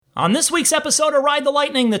On this week's episode of Ride the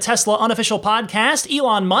Lightning, the Tesla unofficial podcast,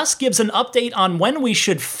 Elon Musk gives an update on when we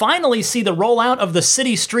should finally see the rollout of the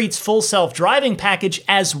City Streets full self-driving package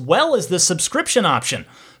as well as the subscription option.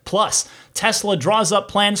 Plus, Tesla draws up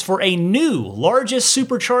plans for a new, largest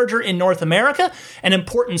supercharger in North America. An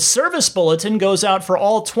important service bulletin goes out for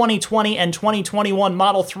all 2020 and 2021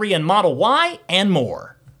 Model 3 and Model Y, and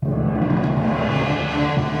more.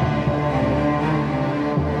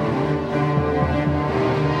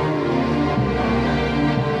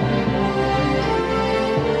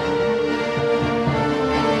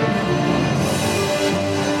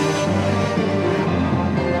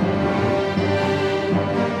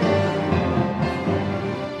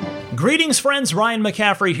 Greetings, friends. Ryan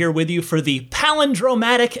McCaffrey here with you for the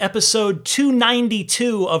palindromatic episode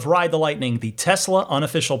 292 of Ride the Lightning, the Tesla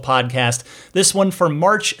unofficial podcast. This one for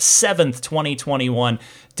March 7th, 2021.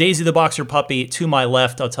 Daisy the Boxer Puppy to my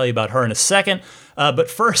left. I'll tell you about her in a second. But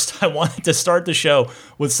first, I wanted to start the show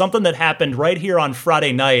with something that happened right here on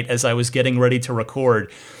Friday night as I was getting ready to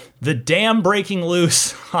record. The dam breaking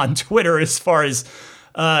loose on Twitter as far as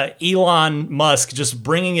Elon Musk just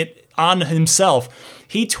bringing it on himself.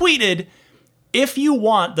 He tweeted, "If you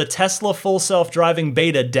want the Tesla full self-driving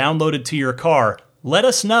beta downloaded to your car, let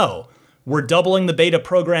us know. We're doubling the beta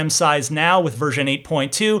program size now with version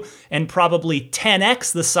 8.2 and probably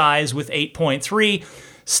 10x the size with 8.3.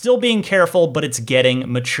 Still being careful, but it's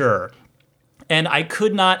getting mature." And I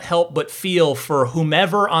could not help but feel for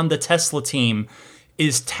whomever on the Tesla team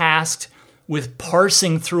is tasked with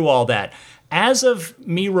parsing through all that. As of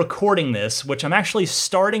me recording this, which I'm actually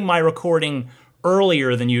starting my recording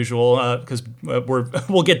earlier than usual because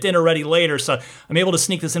we'll get dinner ready later, so I'm able to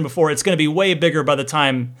sneak this in before. It's going to be way bigger by the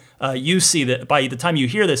time you see that. By the time you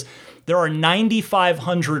hear this, there are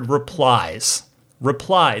 9,500 replies,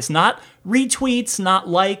 not retweets, not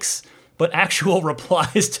likes, but actual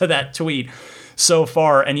replies to that tweet so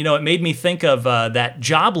far. And it made me think of that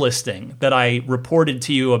job listing that I reported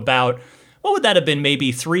to you about. What would that have been?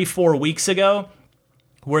 Maybe 3-4 weeks ago,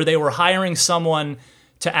 where they were hiring someone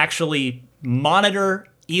to actually monitor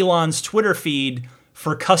Elon's Twitter feed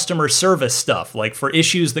for customer service stuff, like for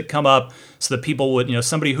issues that come up, so that people would,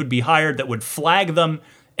 somebody who'd be hired that would flag them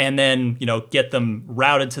and then, get them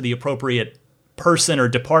routed to the appropriate person or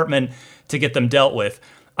department to get them dealt with.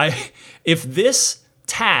 If this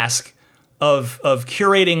task of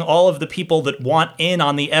curating all of the people that want in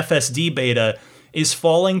on the FSD beta is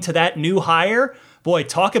falling to that new hire, boy,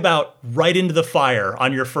 talk about right into the fire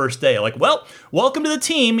on your first day. Like, well, welcome to the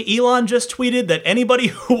team. Elon just tweeted that anybody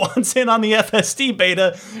who wants in on the FSD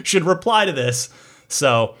beta should reply to this.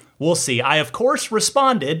 So we'll see. I, of course,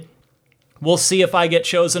 responded. We'll see if I get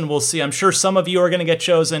chosen. We'll see. I'm sure some of you are going to get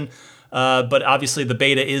chosen. But obviously the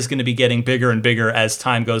beta is going to be getting bigger and bigger as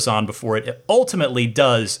time goes on before it ultimately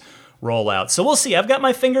does roll out. So we'll see. I've got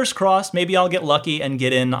my fingers crossed. Maybe I'll get lucky and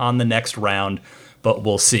get in on the next round, but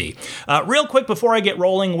we'll see. Real quick, before I get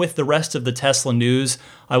rolling with the rest of the Tesla news,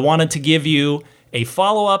 I wanted to give you a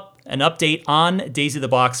follow-up, an update on Daisy the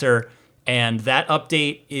Boxer, and that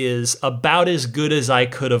update is about as good as I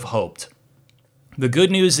could have hoped. The good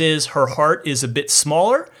news is her heart is a bit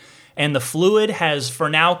smaller, and the fluid has for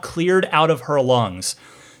now cleared out of her lungs.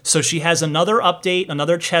 So she has another update,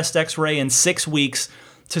 another chest x-ray in 6 weeks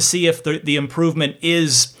to see if the improvement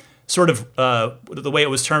is sort of the way it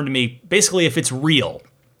was termed to me, basically if it's real.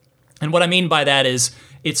 And what I mean by that is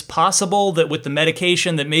it's possible that with the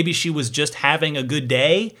medication that maybe she was just having a good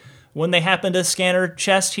day when they happened to scan her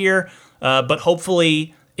chest here, but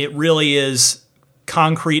hopefully it really is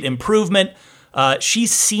concrete improvement. She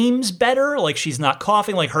seems better, like she's not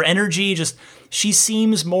coughing, like her energy she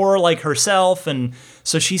seems more like herself, and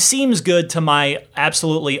so she seems good to my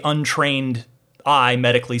absolutely untrained eye,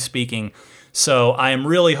 medically speaking. So I am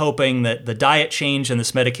really hoping that the diet change and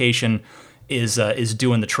this medication is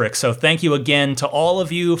doing the trick. So thank you again to all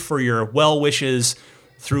of you for your well wishes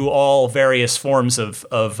through all various forms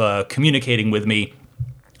of communicating with me.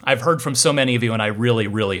 I've heard from so many of you, and I really,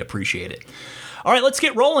 really appreciate it. All right, let's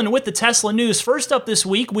get rolling with the Tesla news. First up this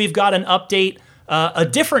week, we've got an update, a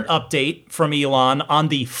different update from Elon on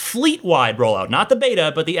the fleet-wide rollout. Not the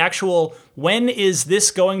beta, but the actual when is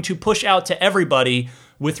this going to push out to everybody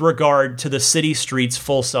with regard to the City Streets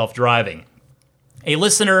full self-driving. A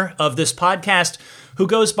listener of this podcast who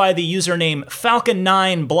goes by the username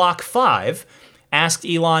Falcon9Block5 asked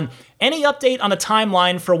Elon, any update on a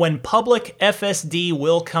timeline for when public FSD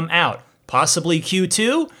will come out? Possibly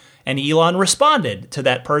Q2? And Elon responded to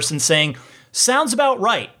that person saying, sounds about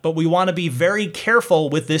right, but we want to be very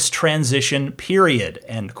careful with this transition period,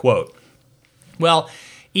 end quote. Well,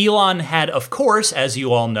 Elon had, of course, as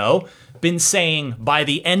you all know, been saying by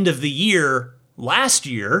the end of the year last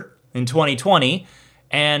year in 2020,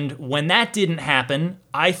 and when that didn't happen,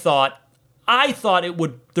 I thought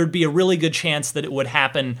there'd be a really good chance that it would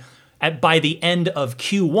happen by the end of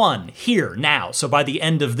Q1 here now. So by the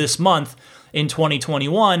end of this month in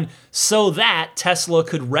 2021, so that Tesla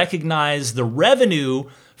could recognize the revenue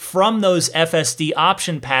from those FSD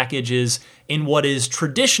option packages in what is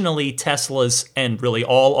traditionally Tesla's and really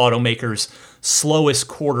all automakers' slowest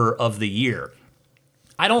quarter of the year.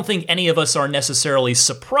 I don't think any of us are necessarily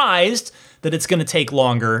surprised that it's going to take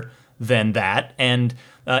longer than that, and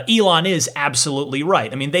Elon is absolutely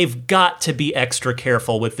right. I mean, they've got to be extra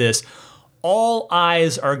careful with this. All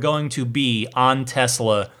eyes are going to be on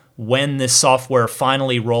Tesla when this software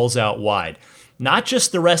finally rolls out wide. Not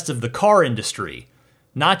just the rest of the car industry,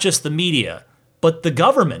 not just the media, but the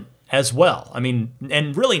government as well. I mean,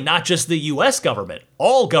 and really not just the US government,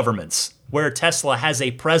 all governments where Tesla has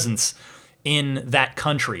a presence in that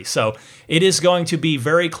country. So it is going to be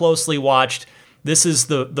very closely watched. This is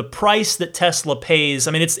the price that Tesla pays.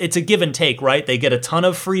 I mean, it's a give and take, right? They get a ton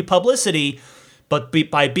of free publicity, but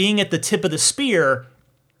by being at the tip of the spear,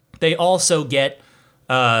 they also get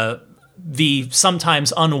the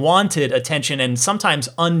sometimes unwanted attention and sometimes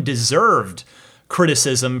undeserved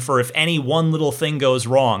criticism for if any one little thing goes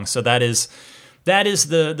wrong. So that is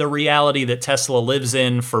the reality that Tesla lives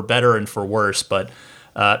in, for better and for worse. But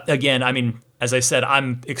again, I mean, as I said,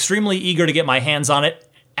 I'm extremely eager to get my hands on it,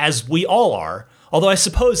 as we all are. Although I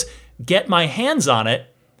suppose get my hands on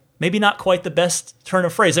it, maybe not quite the best turn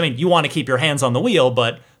of phrase. I mean, you want to keep your hands on the wheel,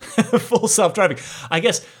 but full self-driving. I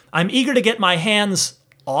guess I'm eager to get my hands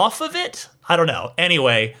off of it. I don't know.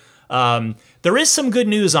 Anyway, there is some good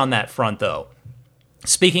news on that front, though.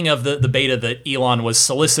 Speaking of the beta that Elon was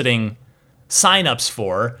soliciting signups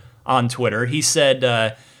for on Twitter, he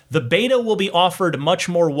said, the beta will be offered much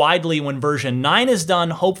more widely when version 9 is done,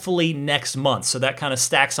 hopefully next month. So that kind of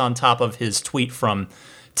stacks on top of his tweet from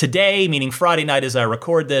today, meaning Friday night as I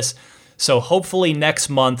record this. So hopefully next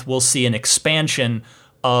month we'll see an expansion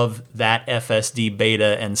of that FSD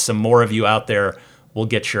beta, and some more of you out there will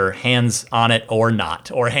get your hands on it or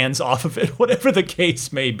not, or hands off of it, whatever the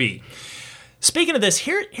case may be. Speaking of this,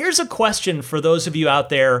 here's a question for those of you out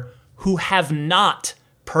there who have not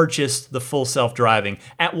purchased the full self-driving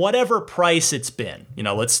at whatever price it's been. You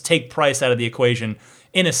know, let's take price out of the equation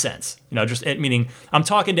in a sense. You know, just meaning I'm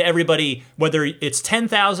talking to everybody, whether it's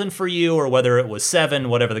 10,000 for you or whether it was 7,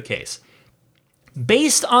 whatever the case.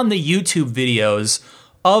 Based on the YouTube videos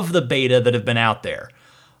of the beta that have been out there,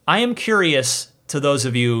 I am curious, to those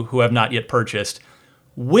of you who have not yet purchased,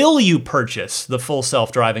 will you purchase the full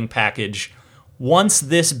self-driving package once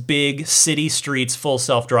this big city streets full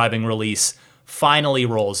self-driving release finally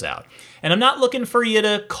rolls out? And I'm not looking for you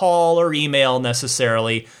to call or email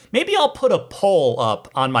necessarily. Maybe I'll put a poll up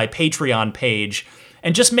on my Patreon page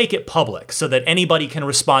and just make it public so that anybody can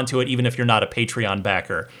respond to it, even if you're not a Patreon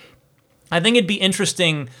backer. I think it'd be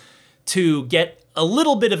interesting to get a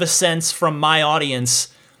little bit of a sense from my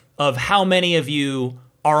audience of how many of you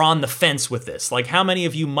are on the fence with this. Like how many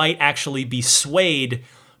of you might actually be swayed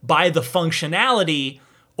by the functionality,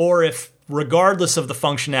 or if regardless of the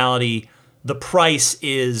functionality, the price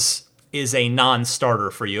is a non-starter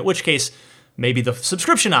for you, in which case maybe the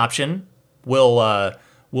subscription option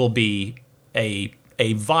will be a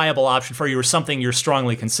viable option for you, or something you're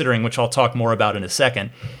strongly considering, which I'll talk more about in a second.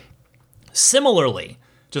 Similarly,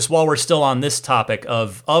 just while we're still on this topic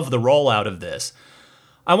of the rollout of this,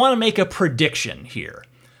 I want to make a prediction here.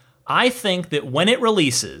 I think that when it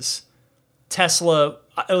releases, Tesla,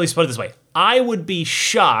 at least put it this way, I would be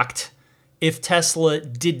shocked if Tesla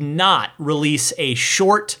did not release a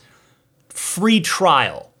short free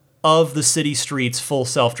trial of the City Streets full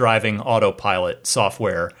self-driving autopilot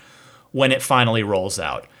software when it finally rolls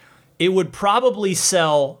out. It would probably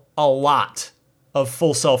sell a lot of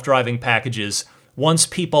full self-driving packages once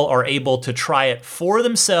people are able to try it for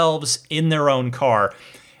themselves in their own car.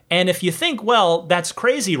 And if you think, well, that's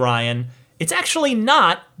crazy, Ryan, it's actually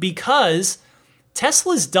not, because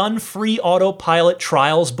Tesla's done free autopilot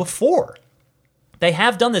trials before. They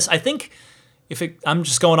have done this. I think, I'm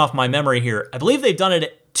just going off my memory here, I believe they've done it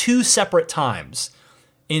at 2 separate times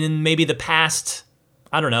in maybe the past,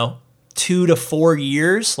 2 to 4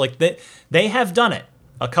 years. Like they have done it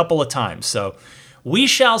a couple of times. So we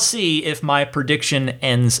shall see if my prediction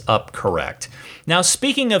ends up correct. Now,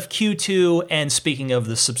 speaking of Q2 and speaking of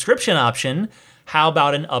the subscription option, how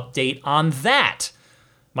about an update on that?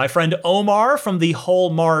 My friend Omar from the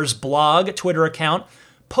Whole Mars blog Twitter account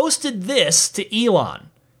posted this to Elon.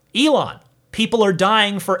 Elon, people are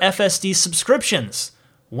dying for FSD subscriptions.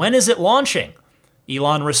 When is it launching?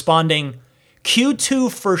 Elon responding,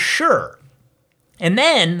 Q2 for sure. And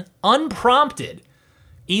then, unprompted,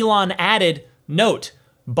 Elon added, note,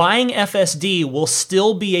 buying FSD will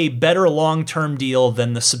still be a better long-term deal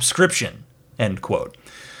than the subscription, end quote.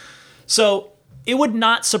 So it would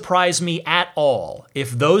not surprise me at all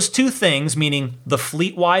if those two things, meaning the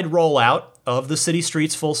fleet-wide rollout of the City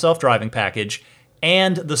Streets full self-driving package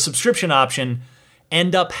and the subscription option,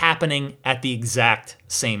 end up happening at the exact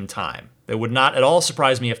same time. It would not at all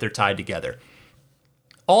surprise me if they're tied together.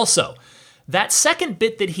 Also, that second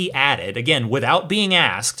bit that he added, again, without being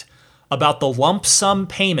asked, about the lump sum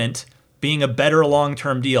payment being a better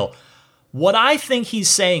long-term deal, what I think he's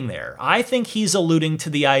saying there, I think he's alluding to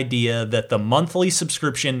the idea that the monthly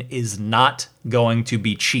subscription is not going to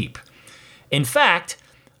be cheap. In fact,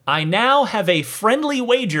 I now have a friendly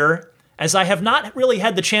wager, as I have not really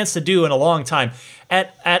had the chance to do in a long time.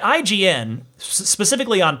 At IGN,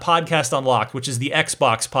 specifically on Podcast Unlocked, which is the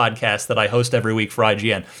Xbox podcast that I host every week for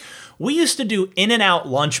IGN, we used to do in and out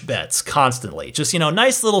lunch bets constantly. Just,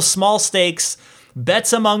 nice little small stakes,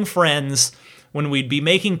 bets among friends, when we'd be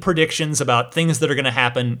making predictions about things that are going to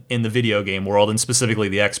happen in the video game world, and specifically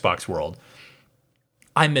the Xbox world.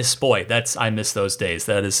 I miss those days.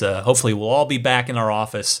 That is, hopefully we'll all be back in our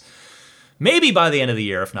office, maybe by the end of the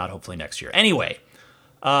year, if not, hopefully next year. Anyway,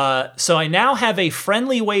 so I now have a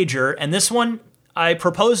friendly wager, and this one, I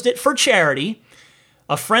proposed it for charity.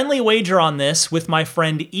 A friendly wager on this with my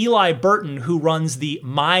friend Eli Burton, who runs the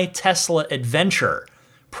My Tesla Adventure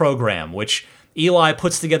program, which Eli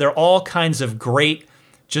puts together all kinds of great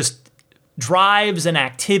just drives and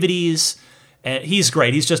activities. And he's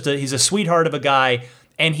great. He's a sweetheart of a guy.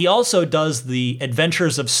 And he also does the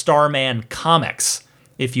Adventures of Starman comics,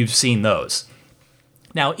 if you've seen those.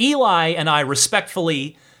 Now, Eli and I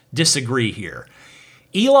respectfully disagree here.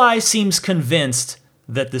 Eli seems convinced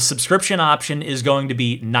that the subscription option is going to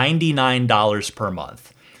be $99 per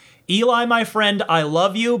month. Eli, my friend, I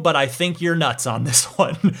love you, but I think you're nuts on this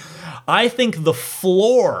one. I think the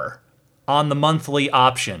floor on the monthly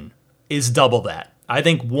option is double that. I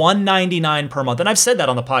think $199 per month, and I've said that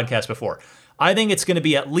on the podcast before. I think it's going to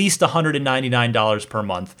be at least $199 per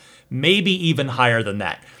month, maybe even higher than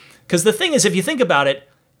that. Because the thing is, if you think about it,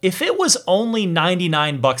 if it was only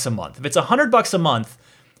 $99 a month, if it's $100 a month,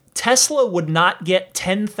 Tesla would not get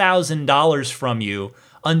 $10,000 from you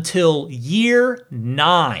until year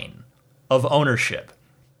 9 of ownership.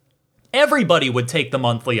 Everybody would take the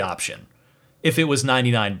monthly option if it was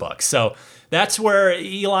 $99. So that's where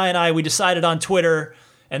Eli and I, we decided on Twitter,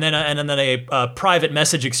 and then a private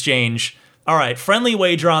message exchange. All right, friendly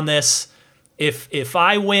wager on this. If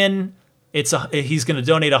I win, he's going to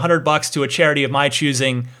donate $100 to a charity of my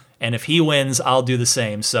choosing, and if he wins, I'll do the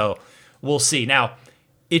same. So we'll see. Now,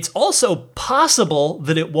 it's also possible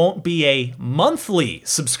that it won't be a monthly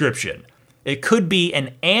subscription. It could be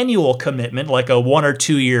an annual commitment, like a 1 or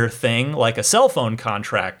 2 year thing, like a cell phone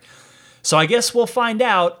contract. So I guess we'll find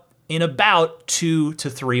out in about 2 to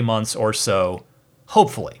 3 months or so,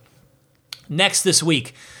 hopefully. Next this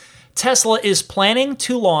week, Tesla is planning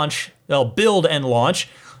to build and launch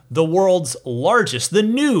the new world's largest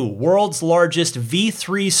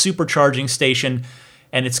V3 supercharging station,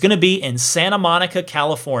 and it's going to be in Santa Monica,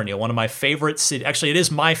 California, one of my favorite cities. Actually, it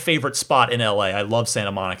is my favorite spot in LA. I love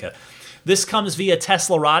Santa Monica. This comes via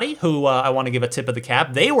Teslarati, who I want to give a tip of the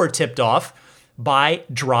cap. They were tipped off by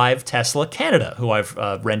Drive Tesla Canada, who I've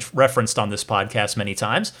referenced on this podcast many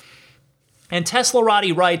times. And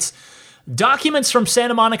Teslarati writes, documents from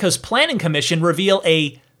Santa Monica's Planning Commission reveal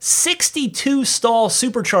a 62-stall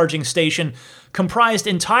supercharging station comprised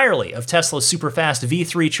entirely of Tesla's superfast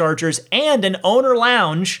V3 chargers and an owner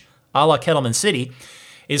lounge, a la Kettleman City,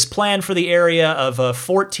 is planned for the area of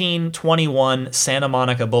 1421 Santa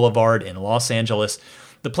Monica Boulevard in Los Angeles.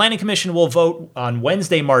 The Planning Commission will vote on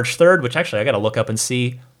Wednesday, March 3rd, which actually I got to look up and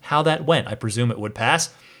see how that went. I presume it would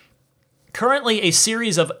pass. Currently, a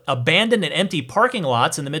series of abandoned and empty parking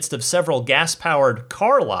lots in the midst of several gas-powered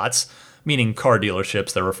car lots, meaning car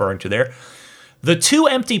dealerships they're referring to there. The 2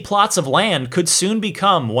 empty plots of land could soon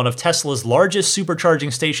become one of Tesla's largest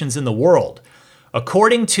supercharging stations in the world.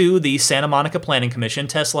 According to the Santa Monica Planning Commission,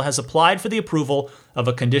 Tesla has applied for the approval of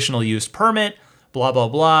a conditional use permit, blah, blah,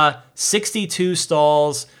 blah, 62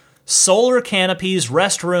 stalls, solar canopies,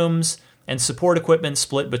 restrooms, and support equipment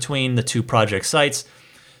split between the 2 project sites.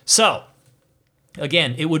 So,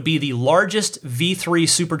 again, it would be the largest V3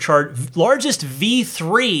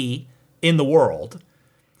 in the world,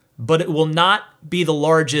 but it will not be the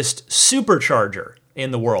largest supercharger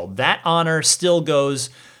in the world. That honor still goes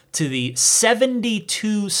to the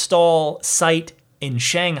 72-stall site in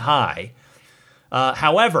Shanghai.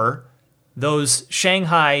 However, those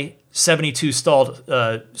Shanghai 72 stalled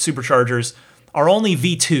superchargers are only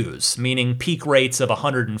V2s, meaning peak rates of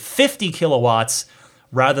 150 kilowatts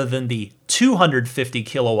rather than the 250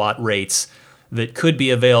 kilowatt rates that could be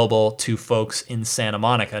available to folks in Santa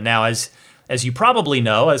Monica. Now, as you probably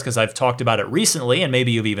know, because I've talked about it recently, and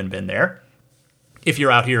maybe you've even been there, if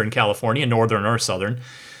you're out here in California, northern or southern,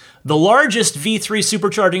 the largest V3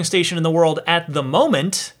 supercharging station in the world at the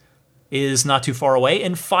moment is not too far away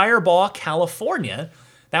in Firebaugh, California.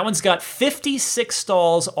 That one's got 56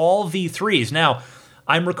 stalls, all V3s. Now,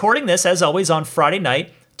 I'm recording this, as always, on Friday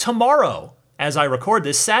night. Tomorrow, as I record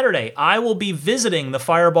this, Saturday, I will be visiting the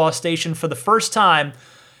Firebaugh station for the first time.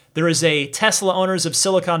 There is a Tesla Owners of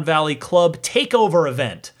Silicon Valley Club takeover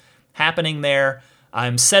event happening there.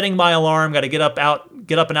 I'm setting my alarm, got to get up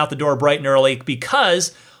and out the door bright and early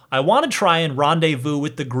because I want to try and rendezvous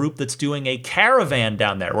with the group that's doing a caravan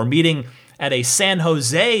down there. We're meeting at a San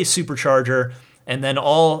Jose supercharger, and then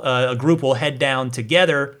a group will head down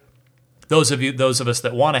together. Those of us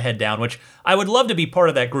that want to head down, which I would love to be part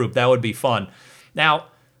of that group. That would be fun. Now,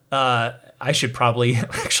 I should pause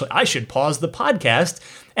the podcast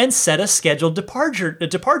and set a scheduled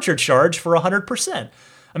departure charge for 100%.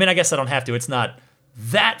 I mean, I guess I don't have to. It's not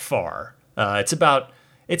that far. It's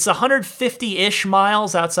 150-ish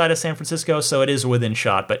miles outside of San Francisco, so it is within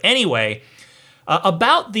shot. But anyway,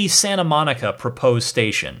 about the Santa Monica proposed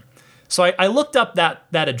station. So I looked up that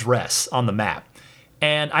address on the map,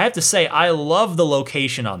 and I have to say I love the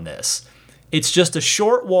location on this. It's just a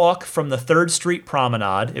short walk from the 3rd Street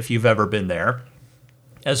Promenade, if you've ever been there,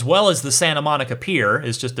 as well as the Santa Monica Pier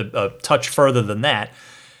is just a touch further than that.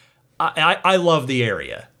 I love the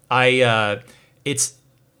area. It's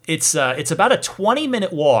about a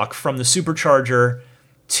 20-minute walk from the supercharger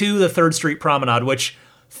to the 3rd Street Promenade, which,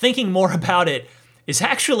 thinking more about it, is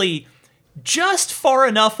actually just far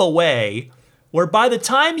enough away where by the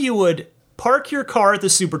time you would park your car at the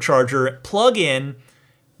supercharger, plug in,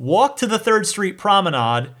 walk to the 3rd Street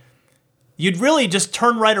Promenade, you'd really just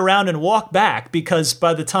turn right around and walk back, because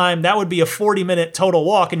by the time that would be a 40-minute total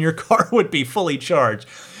walk and your car would be fully charged.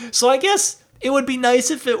 So I guess it would be nice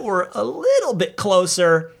if it were a little bit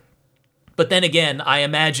closer. But then again, I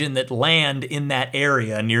imagine that land in that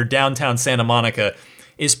area near downtown Santa Monica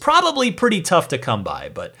is probably pretty tough to come by.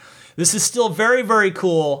 But this is still very, very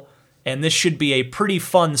cool, and this should be a pretty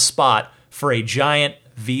fun spot for a giant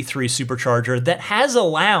V3 supercharger that has a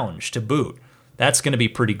lounge to boot. That's going to be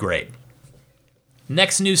pretty great.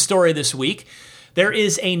 Next news story this week, there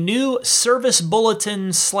is a new service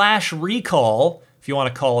bulletin / recall, if you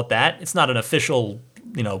want to call it that. It's not an official,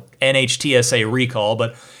 NHTSA recall,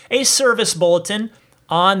 but a service bulletin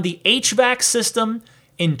on the HVAC system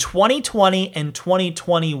in 2020 and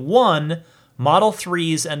 2021 Model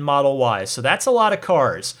 3s and Model Ys. So that's a lot of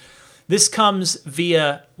cars. This comes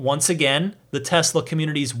via, once again, the Tesla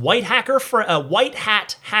community's white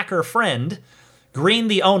hat hacker friend, Green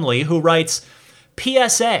the Only, who writes,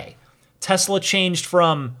 PSA, Tesla changed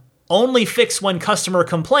from only fix when customer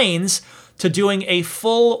complains to doing a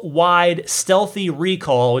full-wide stealthy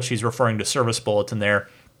recall, which he's referring to service bulletin there,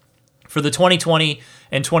 for the 2020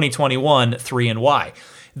 and 2021 3 and Y.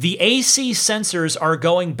 The AC sensors are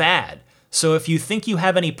going bad, so if you think you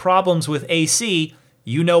have any problems with AC,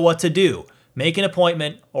 you know what to do. Make an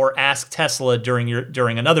appointment or ask Tesla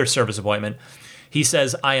during another service appointment. He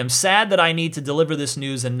says, I am sad that I need to deliver this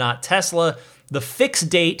news and not Tesla. The fixed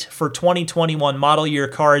date for 2021 model year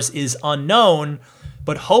cars is unknown,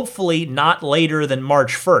 but hopefully not later than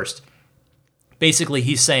March 1st. Basically,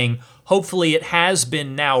 he's saying, hopefully it has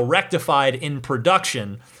been now rectified in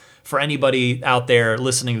production for anybody out there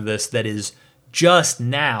listening to this that is just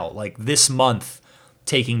now, like this month,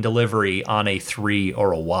 taking delivery on a 3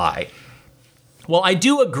 or a Y. Well, I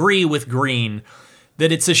do agree with Green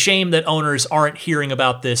that it's a shame that owners aren't hearing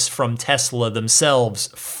about this from Tesla themselves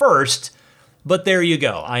first, but there you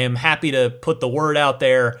go. I am happy to put the word out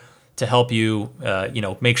there to help you,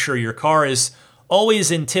 make sure your car is always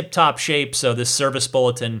in tip-top shape. So this service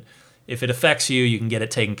bulletin, if it affects you, you can get it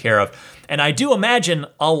taken care of. And I do imagine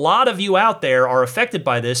a lot of you out there are affected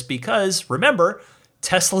by this because, remember,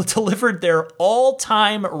 Tesla delivered their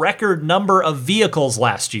all-time record number of vehicles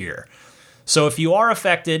last year. So if you are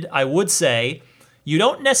affected, I would say you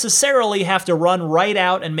don't necessarily have to run right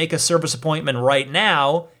out and make a service appointment right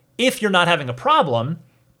now if you're not having a problem.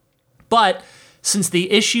 But since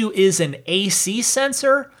the issue is an AC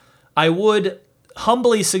sensor, I would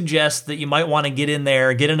humbly suggest that you might want to get in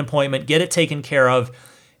there, get an appointment, get it taken care of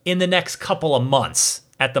in the next couple of months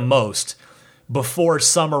at the most, before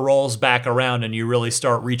summer rolls back around and you really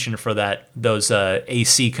start reaching for those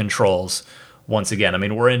AC controls once again. I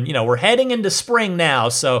mean, we're heading into spring now,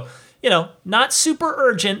 so, not super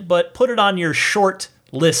urgent, but put it on your short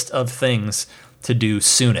list of things to do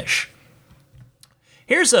soonish.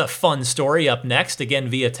 Here's a fun story up next, again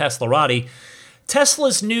via Teslarati.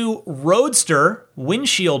 Tesla's new Roadster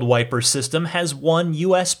windshield wiper system has won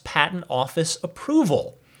U.S. Patent Office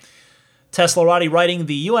approval. Teslarati writing,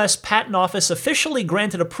 the U.S. Patent Office officially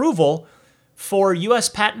granted approval for U.S.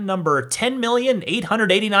 patent number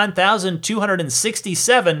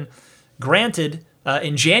 10,889,267, granted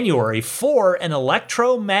in January, for an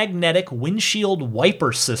electromagnetic windshield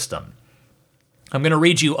wiper system. I'm going to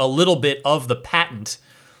read you a little bit of the patent.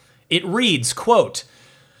 It reads, quote,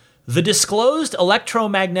 "The disclosed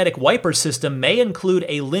electromagnetic wiper system may include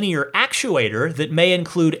a linear actuator that may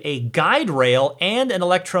include a guide rail and an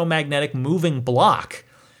electromagnetic moving block.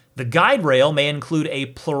 The guide rail may include a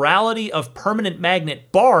plurality of permanent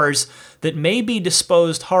magnet bars that may be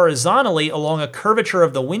disposed horizontally along a curvature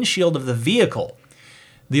of the windshield of the vehicle.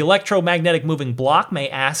 The electromagnetic moving block may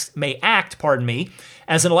act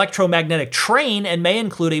as an electromagnetic train and may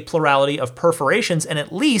include a plurality of perforations and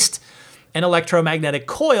at least an electromagnetic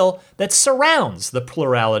coil that surrounds the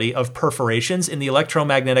plurality of perforations in the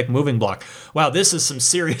electromagnetic moving block." Wow, this is some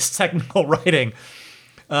serious technical writing.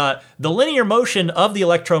 The linear motion of the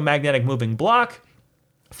electromagnetic moving block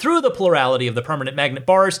through the plurality of the permanent magnet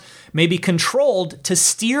bars may be controlled to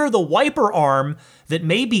steer the wiper arm that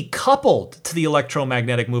may be coupled to the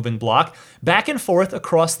electromagnetic moving block back and forth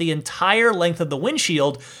across the entire length of the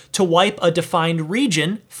windshield to wipe a defined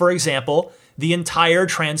region, for example, the entire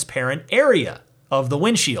transparent area of the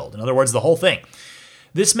windshield. In other words, the whole thing.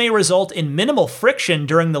 This may result in minimal friction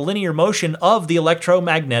during the linear motion of the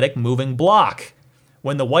electromagnetic moving block.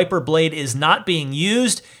 When the wiper blade is not being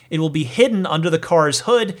used, it will be hidden under the car's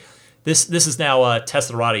hood. This is now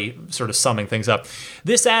Teslarati sort of summing things up.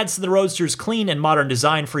 This adds to the Roadster's clean and modern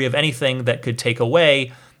design, free of anything that could take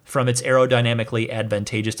away from its aerodynamically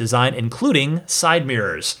advantageous design, including side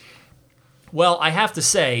mirrors. Well, I have to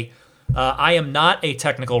say, I am not a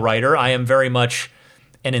technical writer. I am very much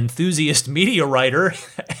an enthusiast media writer,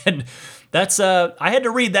 and that's I had to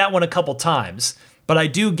read that one a couple times, but I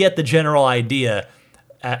do get the general idea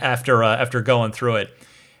after going through it.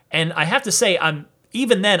 And I have to say, I'm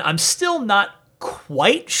still not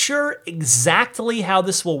quite sure exactly how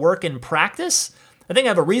this will work in practice. I think I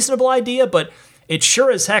have a reasonable idea, but it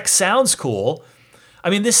sure as heck sounds cool.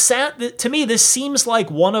 I mean, to me, this seems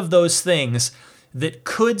like one of those things that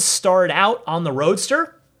could start out on the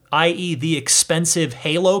Roadster, i.e. the expensive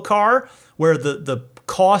Halo car, where the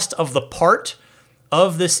cost of the part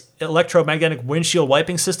of this electromagnetic windshield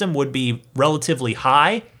wiping system would be relatively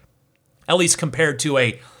high, at least compared to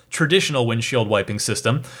a traditional windshield wiping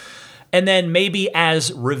system. And then maybe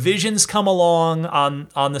as revisions come along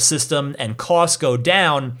on the system and costs go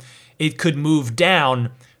down, it could move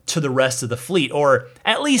down to the rest of the fleet, or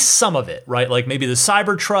at least some of it, right? Like maybe the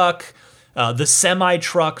Cybertruck, the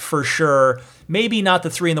semi-truck for sure, maybe not the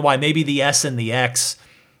 3 and the Y, maybe the S and the X.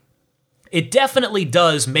 It definitely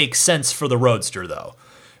does make sense for the Roadster, though,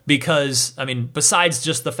 because, I mean, besides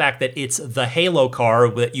just the fact that it's the Halo car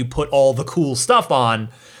that you put all the cool stuff on,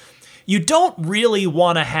 you don't really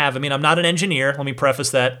want to have, I mean, I'm not an engineer, let me preface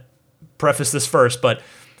this first, but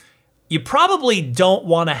you probably don't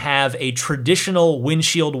want to have a traditional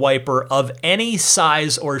windshield wiper of any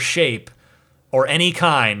size or shape or any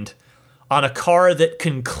kind on a car that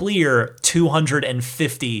can clear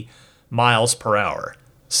 250 miles per hour.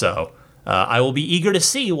 So I will be eager to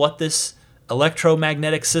see what this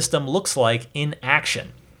electromagnetic system looks like in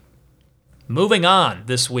action. Moving on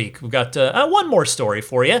this week, we've got one more story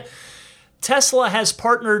for you. Tesla has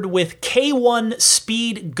partnered with K1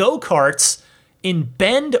 Speed Go-Karts in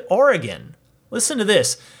Bend, Oregon. Listen to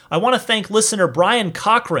this. I want to thank listener Brian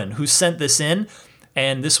Cochran, who sent this in,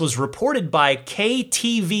 and this was reported by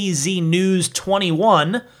KTVZ News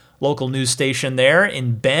 21, local news station there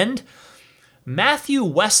in Bend. Matthew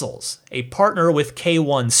Wessels, a partner with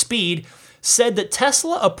K1 Speed, said that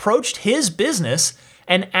Tesla approached his business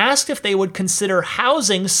and asked if they would consider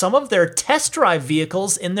housing some of their test drive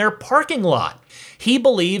vehicles in their parking lot. He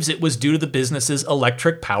believes it was due to the business's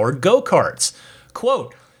electric-powered go-karts.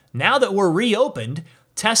 Quote, "Now that we're reopened,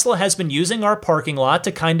 Tesla has been using our parking lot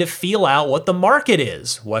to kind of feel out what the market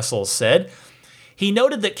is," Wessels said. He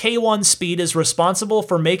noted that K1 Speed is responsible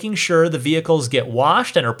for making sure the vehicles get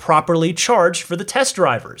washed and are properly charged for the test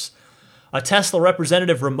drivers. A Tesla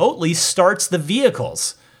representative remotely starts the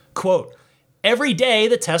vehicles. Quote, "Every day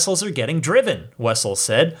the Teslas are getting driven," Wessels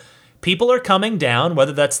said. "People are coming down,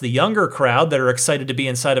 whether that's the younger crowd that are excited to be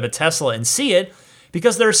inside of a Tesla and see it,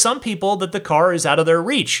 because there are some people that the car is out of their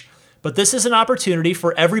reach. But this is an opportunity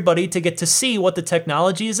for everybody to get to see what the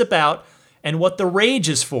technology is about and what the rage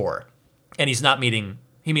is for. And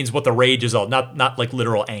he means what the rage is all, not like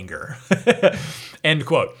literal anger. End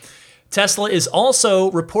quote. Tesla is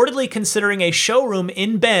also reportedly considering a showroom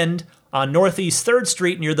in Bend on Northeast 3rd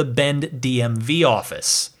Street near the Bend DMV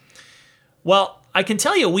office. Well, I can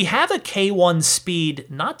tell you, we have a K1 Speed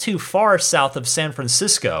not too far south of San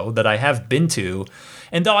Francisco that I have been to.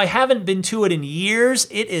 And though I haven't been to it in years,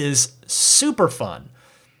 it is super fun.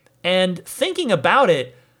 And thinking about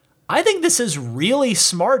it, I think this is really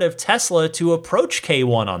smart of Tesla to approach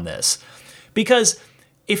K1 on this. Because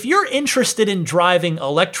if you're interested in driving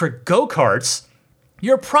electric go-karts,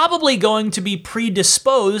 you're probably going to be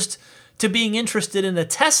predisposed to being interested in a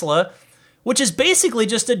Tesla, which is basically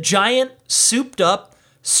just a giant, souped-up,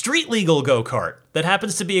 street-legal go-kart that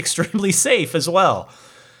happens to be extremely safe as well.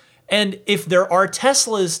 And if there are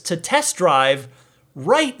Teslas to test drive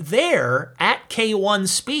right there at K1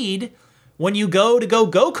 Speed, when you go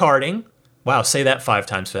go-karting, wow, say that 5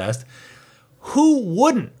 times fast, who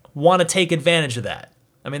wouldn't want to take advantage of that?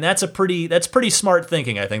 I mean, that's pretty smart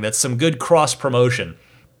thinking, I think. That's some good cross-promotion.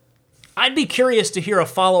 I'd be curious to hear a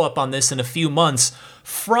follow-up on this in a few months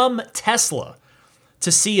from Tesla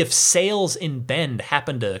to see if sales in Bend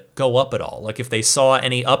happen to go up at all, like if they saw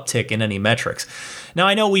any uptick in any metrics. Now,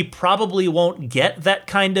 I know we probably won't get that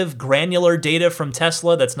kind of granular data from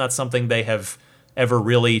Tesla. That's not something they have ever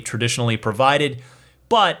really traditionally provided,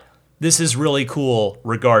 but this is really cool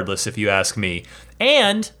regardless, if you ask me.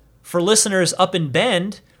 And for listeners up in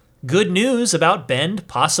Bend, good news about Bend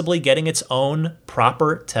possibly getting its own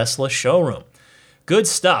proper Tesla showroom. Good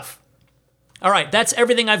stuff. All right, that's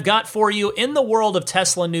everything I've got for you in the world of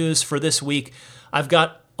Tesla news for this week. I've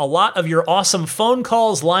got a lot of your awesome phone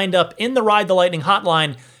calls lined up in the Ride the Lightning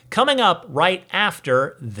hotline coming up right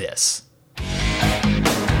after this.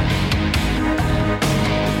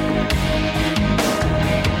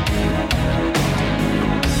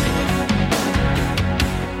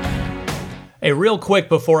 Hey, real quick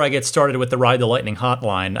before I get started with the Ride the Lightning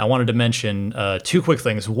hotline, I wanted to mention 2 quick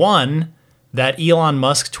things. One, that Elon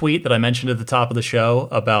Musk tweet that I mentioned at the top of the show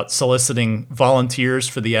about soliciting volunteers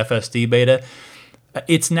for the FSD beta,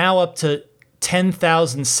 it's now up to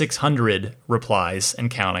 10,600 replies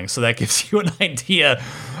and counting. So that gives you an idea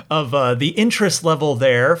of the interest level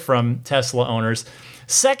there from Tesla owners.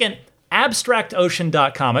 Second,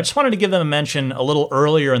 abstractocean.com. I just wanted to give them a mention a little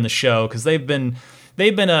earlier in the show because they've been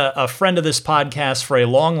a friend of this podcast for a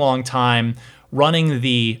long, long time, running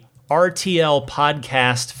the RTL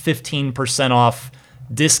podcast 15% off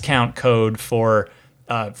discount code for,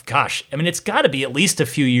 it's got to be at least a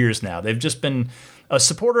few years now. They've just been a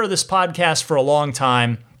supporter of this podcast for a long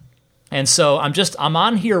time. And so I'm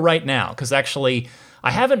on here right now because actually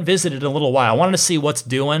I haven't visited in a little while. I wanted to see what's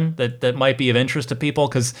doing that might be of interest to people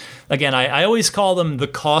because, again, I always call them the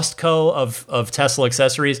Costco of Tesla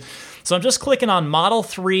accessories. So I'm just clicking on Model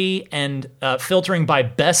 3 and filtering by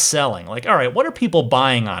best selling. Like, all right, what are people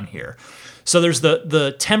buying on here? So there's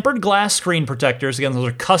the tempered glass screen protectors. Again, those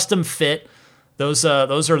are custom fit. Those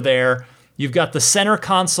are there. You've got the center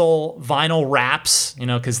console vinyl wraps,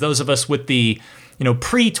 because those of us with the,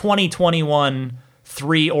 pre-2021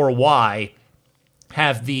 3 or Y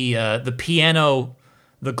have the piano,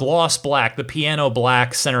 the gloss black, the piano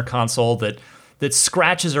black center console that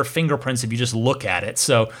scratches or fingerprints if you just look at it.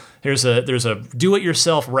 So there's a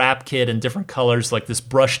do-it-yourself wrap kit in different colors, like this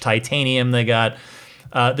brushed titanium they got.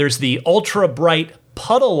 There's the ultra bright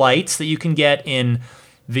puddle lights that you can get in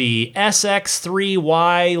the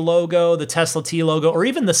SX3Y logo, the Tesla T logo, or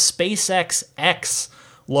even the SpaceX X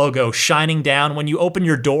logo shining down when you open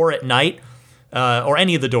your door at night, or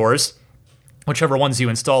any of the doors, whichever ones you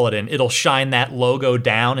install it in. It'll shine that logo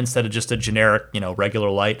down instead of just a generic, regular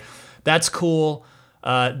light. That's cool.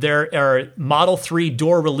 There are Model 3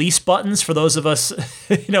 door release buttons for those of us,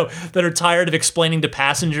 that are tired of explaining to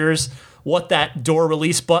passengers what that door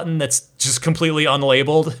release button that's just completely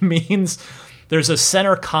unlabeled means. There's a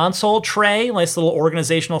center console tray, nice little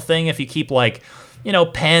organizational thing if you keep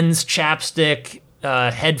pens, chapstick,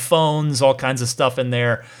 headphones, all kinds of stuff in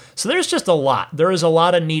there. So there's just a lot. There is a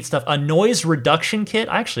lot of neat stuff. A noise reduction kit.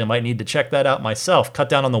 Actually, I might need to check that out myself. Cut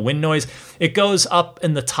down on the wind noise. It goes up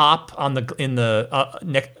in the top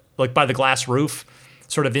by the glass roof,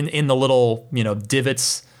 sort of in the little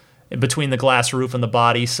divots between the glass roof and the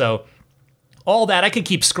body. So all that, I could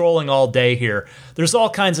keep scrolling all day here. There's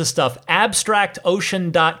all kinds of stuff.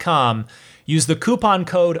 Abstractocean.com. Use the coupon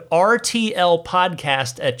code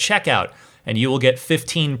RTLPodcast at checkout, and you will get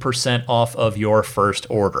 15% off of your first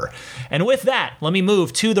order. And with that, let me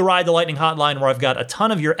move to the Ride the Lightning hotline where I've got a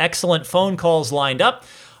ton of your excellent phone calls lined up.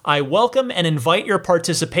 I welcome and invite your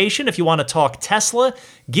participation. If you want to talk Tesla,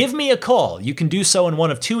 give me a call. You can do so in one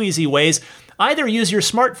of two easy ways. Either use your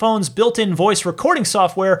smartphone's built-in voice recording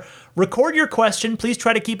software, record your question. Please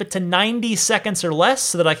try to keep it to 90 seconds or less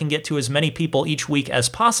so that I can get to as many people each week as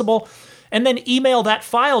possible. And then email that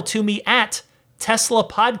file to me at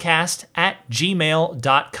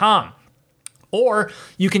teslapodcast@gmail.com. Or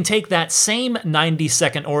you can take that same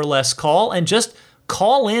 90-second or less call and just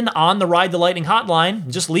call in on the Ride the Lightning hotline.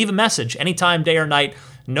 Just leave a message anytime, day or night,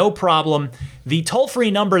 no problem. The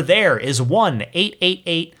toll-free number there is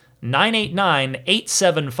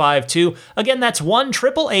 1-888-989-8752. Again, that's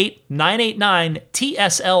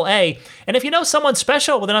 1-888-989-TSLA. And if you know someone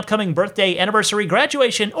special with an upcoming birthday, anniversary,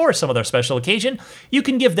 graduation, or some other special occasion, you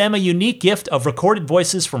can give them a unique gift of recorded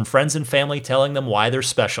voices from friends and family telling them why they're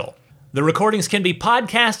special. The recordings can be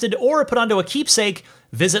podcasted or put onto a keepsake.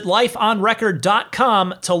 Visit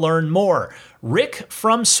lifeonrecord.com to learn more. Rick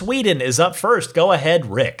from Sweden is up first. Go ahead,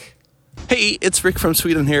 Rick. Hey, it's Rick from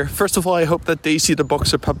Sweden here. First of all, I hope that Daisy the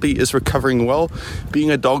boxer puppy is recovering well.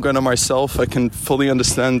 Being a dog owner myself, I can fully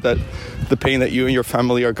understand that the pain that you and your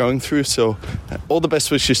family are going through, so all the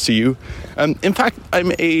best wishes to you. In fact,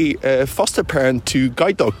 I'm a foster parent to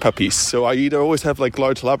guide dog puppies, so I either always have like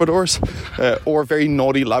large Labradors or very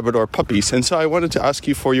naughty Labrador puppies, and so I wanted to ask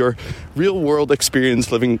you for your real-world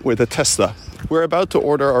experience living with a Tesla. We're about to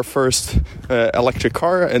order our first electric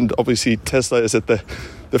car, and obviously Tesla is at the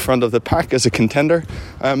front of the pack as a contender,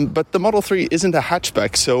 but the Model 3 isn't a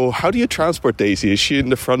hatchback, so how do you transport Daisy? Is she in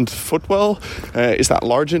the front footwell? Is that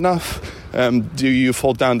large enough? Do you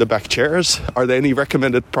fold down the back chairs? Are there any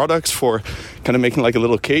recommended products for kind of making like a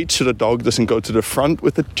little cage so the dog doesn't go to the front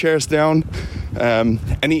with the chairs down?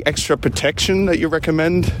 Any extra protection that you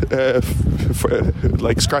recommend for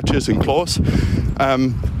like scratches and claws?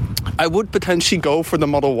 I would potentially go for the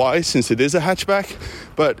Model Y since it is a hatchback,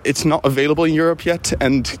 but it's not available in Europe yet,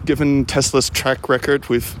 and given Tesla's track record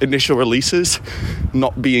with initial releases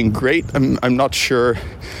not being great, I'm not sure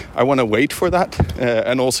I want to wait for that,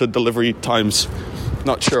 and also delivery times,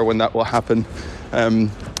 not sure when that will happen.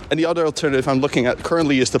 And the other alternative I'm looking at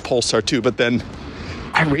currently is the Polestar 2, but then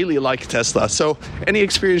I really like Tesla, so any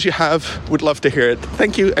experience you have, would love to hear it.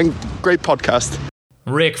 Thank you, and great podcast.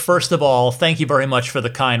 Rick, first of all, thank you very much for the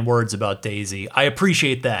kind words about Daisy. I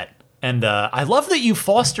appreciate that. And I love that you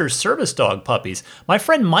foster service dog puppies. My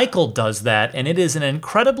friend Michael does that, and it is an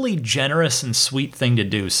incredibly generous and sweet thing to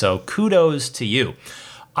do, so kudos to you.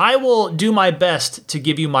 I will do my best to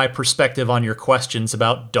give you my perspective on your questions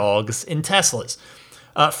about dogs in Teslas.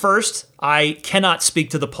 First, I cannot speak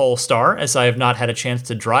to the Polestar, as I have not had a chance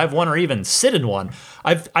to drive one or even sit in one.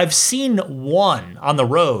 I've seen one on the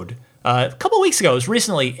road a couple weeks ago, it was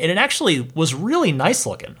recently, and it actually was really nice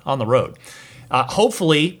looking on the road.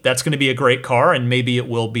 Hopefully, that's going to be a great car, and maybe it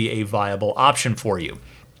will be a viable option for you.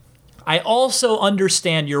 I also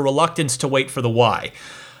understand your reluctance to wait for the Y.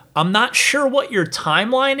 I'm not sure what your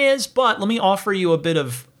timeline is, but let me offer you a bit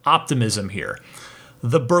of optimism here.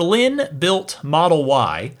 The Berlin-built Model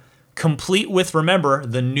Y, complete with, remember,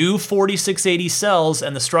 the new 4680 cells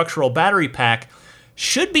and the structural battery pack,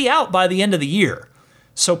 should be out by the end of the year.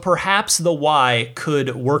 So perhaps the Y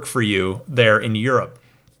could work for you there in Europe.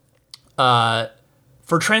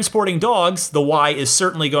 For transporting dogs, the Y is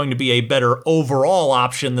certainly going to be a better overall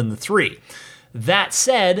option than the 3. That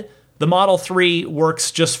said, the Model 3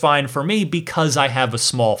 works just fine for me because I have a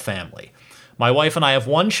small family. My wife and I have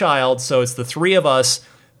one child, so it's the three of us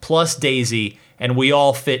plus Daisy, and we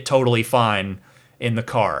all fit totally fine in the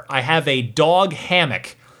car. I have a dog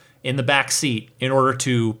hammock in the back seat in order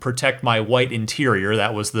to protect my white interior.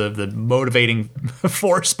 That was the motivating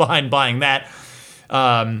force behind buying that.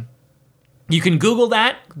 You can Google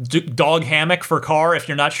that, dog hammock for car, if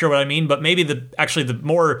you're not sure what I mean, but maybe the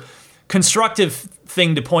more constructive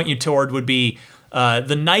thing to point you toward would be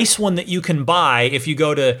the nice one that you can buy if you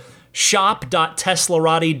go to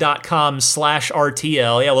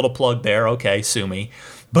shop.teslarati.com/RTL. Yeah, a little plug there. Okay, sue me.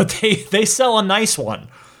 But they sell a nice one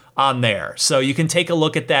on there. So you can take a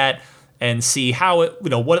look at that and see how it,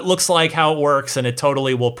 what it looks like, how it works, and it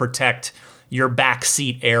totally will protect your back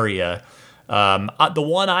seat area. The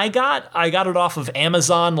one I got it off of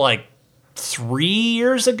Amazon like 3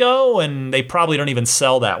 years ago, and they probably don't even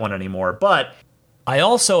sell that one anymore. But I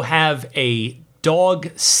also have a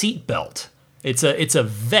dog seat belt. It's a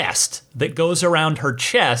vest that goes around her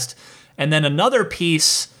chest, and then another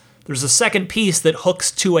piece, there's a second piece that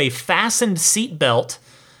hooks to a fastened seat belt,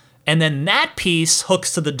 and then that piece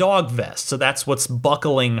hooks to the dog vest. So that's what's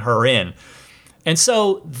buckling her in. And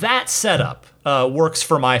so that setup works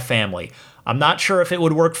for my family. I'm not sure if it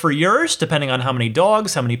would work for yours, depending on how many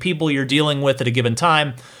dogs, how many people you're dealing with at a given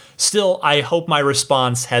time. Still, I hope my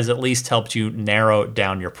response has at least helped you narrow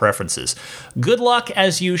down your preferences. Good luck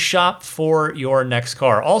as you shop for your next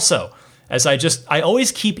car. Also, I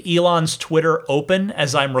always keep Elon's Twitter open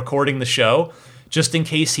as I'm recording the show, just in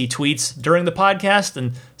case he tweets during the podcast,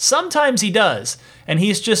 and sometimes he does. And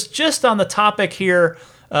he's just on the topic here.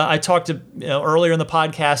 I talked earlier in the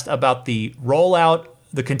podcast about the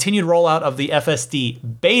continued rollout of the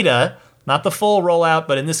FSD beta, not the full rollout,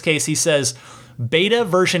 but in this case he says beta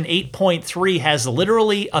version 8.3 has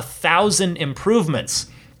literally 1,000 improvements.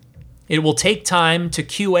 It will take time to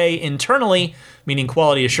QA internally, meaning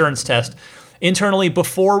quality assurance test, internally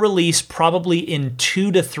before release, probably in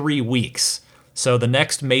 2 to 3 weeks. So the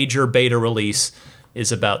next major beta release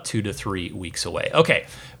is about 2 to 3 weeks away. Okay,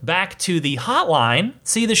 back to the hotline.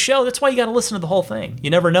 See the show, that's why you got to listen to the whole thing. You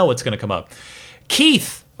never know what's going to come up.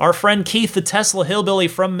 Keith, our friend Keith, the Tesla hillbilly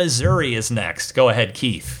from Missouri, is next. Go ahead,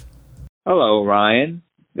 Keith. Hello, Ryan.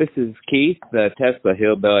 This is Keith, the Tesla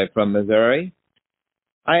hillbilly from Missouri.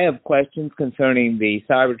 I have questions concerning the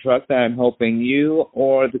Cybertruck that I'm hoping you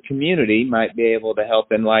or the community might be able to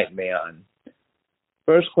help enlighten me on.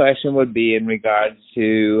 First question would be in regards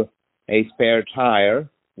to a spare tire.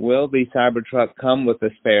 Will the Cybertruck come with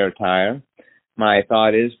a spare tire? My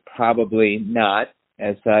thought is probably not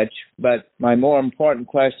as such, but my more important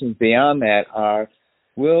questions beyond that are,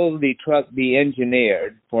 will the truck be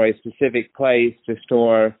engineered for a specific place to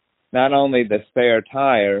store not only the spare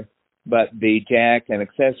tire, but the jack and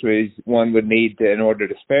accessories one would need in order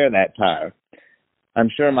to spare that tire? I'm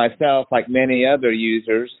sure myself, like many other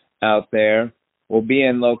users out there, will be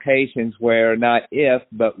in locations where not if,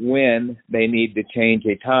 but when they need to change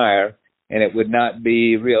a tire, and it would not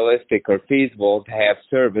be realistic or feasible to have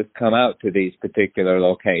service come out to these particular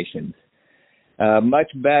locations. Much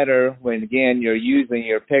better when, again, you're using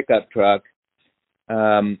your pickup truck,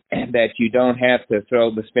 that you don't have to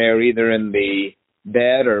throw the spare either in the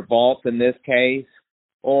bed or vault in this case,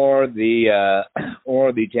 or the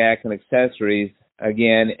jack and accessories,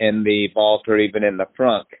 again, in the vault or even in the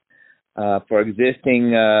front. For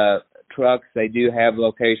existing trucks, they do have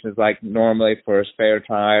locations like normally for a spare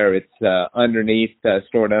tire. It's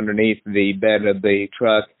stored underneath the bed of the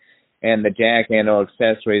truck, and the jack and or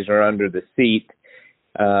accessories are under the seat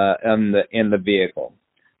in the vehicle.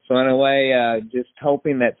 So in a way, just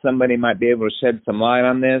hoping that somebody might be able to shed some light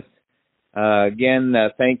on this. Again,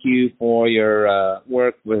 thank you for your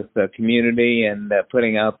work with the community and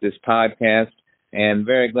putting out this podcast, and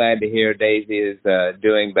very glad to hear Daisy is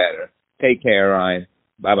doing better. Take care, Ryan.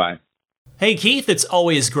 Bye-bye. Hey, Keith, it's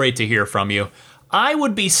always great to hear from you. I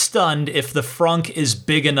would be stunned if the frunk is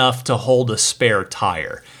big enough to hold a spare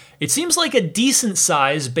tire. It seems like a decent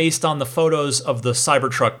size based on the photos of the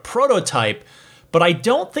Cybertruck prototype, but I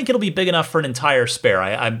don't think it'll be big enough for an entire spare.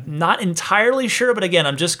 I'm not entirely sure, but again,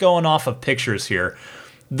 I'm just going off of pictures here.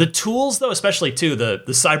 The tools, though, especially too, the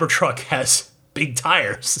Cybertruck has big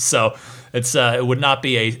tires, so it would not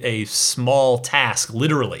be a small task,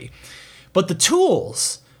 literally. But the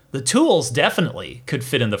tools definitely could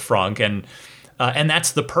fit in the frunk, and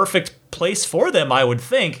that's the perfect place for them, I would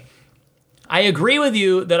think. I agree with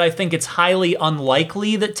you that I think it's highly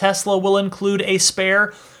unlikely that Tesla will include a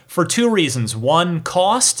spare for 2 reasons. 1,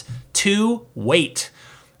 cost. 2, weight.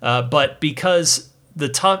 But because the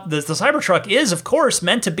Cybertruck is, of course,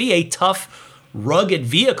 meant to be a tough, rugged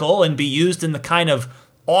vehicle and be used in the kind of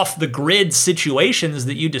off-the-grid situations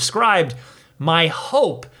that you described, my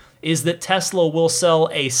hope is that Tesla will sell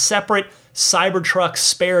a separate Cybertruck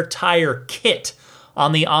spare tire kit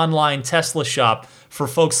on the online Tesla shop for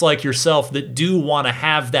folks like yourself that do want to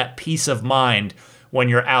have that peace of mind when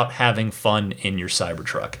you're out having fun in your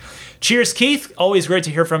Cybertruck. Cheers, Keith. Always great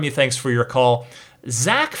to hear from you. Thanks for your call.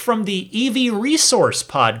 Zach from the EV Resource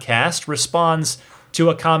podcast responds to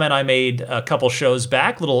a comment I made a couple shows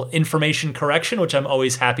back, little information correction, which I'm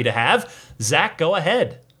always happy to have. Zach, go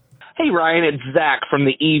ahead. Hey, Ryan, it's Zach from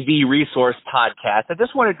the EV Resource Podcast. I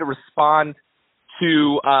just wanted to respond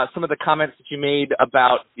to some of the comments that you made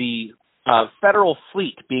about the federal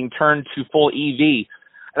fleet being turned to full EV.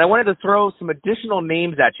 And I wanted to throw some additional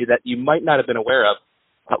names at you that you might not have been aware of.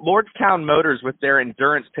 Lordstown Motors with their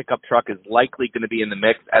Endurance pickup truck is likely going to be in the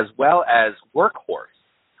mix, as well as Workhorse.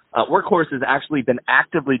 Workhorse has actually been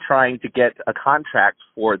actively trying to get a contract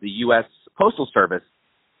for the U.S. Postal Service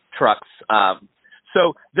trucks.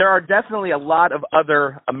 So there are definitely a lot of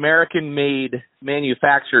other American-made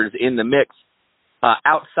manufacturers in the mix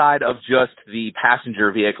outside of just the passenger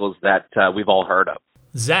vehicles that we've all heard of.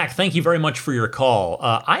 Zach, thank you very much for your call.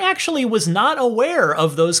 I actually was not aware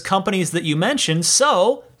of those companies that you mentioned,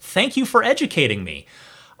 so Thank you for educating me.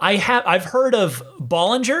 I've heard of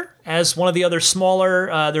Bollinger as one of the other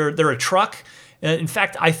smaller. They're a truck. In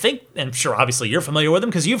fact, I think, and sure, obviously you're familiar with them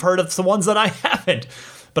because you've heard of the ones that I haven't.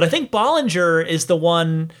 But I think Bollinger is the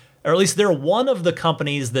one, or at least they're one of the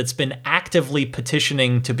companies that's been actively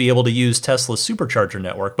petitioning to be able to use Tesla's supercharger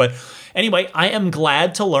network. But anyway, I am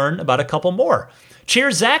glad to learn about a couple more.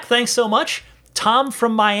 Cheers, Zach. Thanks so much. Tom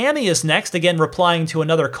from Miami is next, again replying to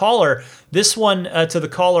another caller. This one to the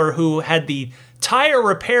caller who had the tire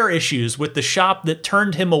repair issues with the shop that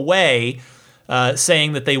turned him away,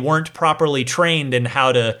 saying that they weren't properly trained in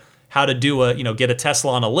how to do get a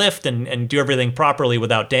Tesla on a lift and do everything properly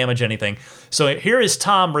without damage anything. So here is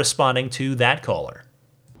Tom responding to that caller.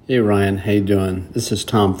 Hey Ryan, how you doing? This is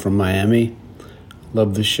Tom from Miami.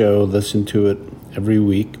 Love the show, listen to it every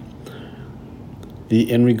week.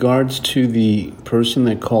 In regards to the person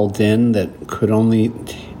that called in that could only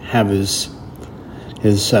have his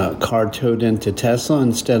car towed into Tesla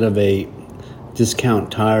instead of a Discount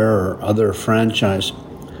Tire or other franchise,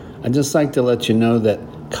 I'd just like to let you know that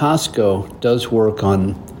Costco does work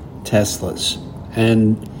on Teslas,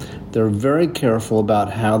 and they're very careful about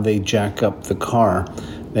how they jack up the car.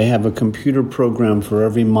 They have a computer program for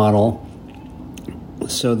every model,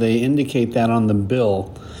 so they indicate that on the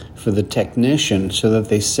bill for the technician so that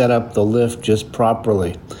they set up the lift just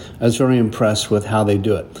properly. I was very impressed with how they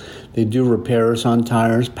do it. They do repairs on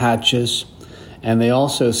tires, patches, and they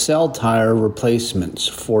also sell tire replacements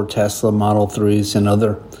for Tesla Model 3s and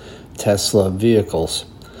other Tesla vehicles.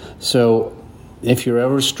 So if you're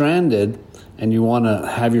ever stranded and you want to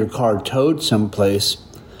have your car towed someplace,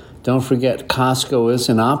 don't forget Costco is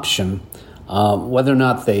an option. Whether or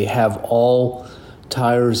not they have all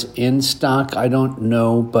tires in stock, I don't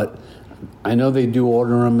know, but I know they do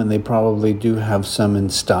order them and they probably do have some in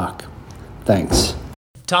stock. Thanks.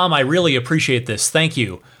 Tom, I really appreciate this. Thank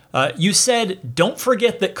you. You said, don't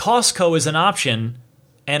forget that Costco is an option,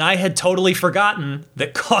 and I had totally forgotten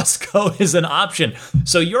that Costco is an option.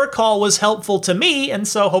 So your call was helpful to me, and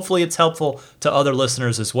so hopefully it's helpful to other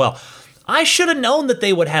listeners as well. I should have known that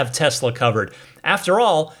they would have Tesla covered. After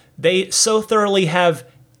all, they so thoroughly have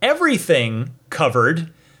everything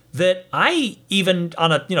covered that I even,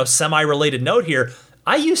 on a semi-related note here,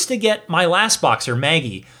 I used to get my last boxer,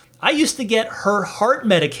 Maggie. I used to get her heart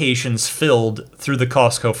medications filled through the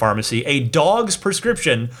Costco pharmacy, a dog's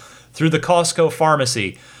prescription through the Costco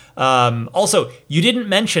pharmacy. Also, you didn't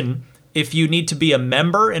mention if you need to be a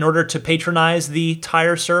member in order to patronize the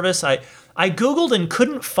tire service. I Googled and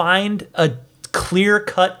couldn't find a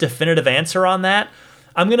clear-cut definitive answer on that.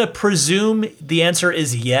 I'm going to presume the answer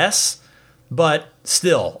is yes, but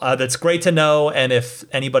still, that's great to know. And if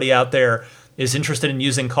anybody out there is interested in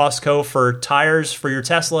using Costco for tires for your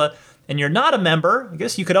Tesla and you're not a member, I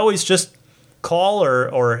guess you could always just call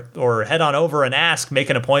or head on over and ask, make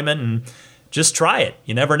an appointment, and just try it.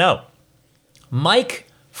 You never know. Mike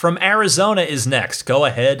from Arizona is next. Go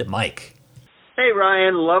ahead, Mike. Hey,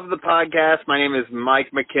 Ryan. Love the podcast. My name is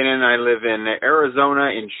Mike McKinnon. I live in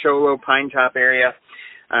Arizona in Sholo, Pine Top area.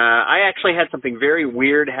 I actually had something very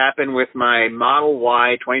weird happen with my Model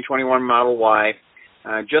Y, 2021 Model Y,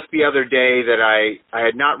 just the other day that I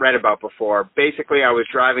had not read about before. Basically, I was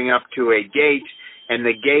driving up to a gate, and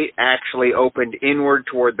the gate actually opened inward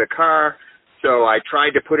toward the car, so I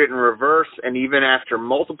tried to put it in reverse, and even after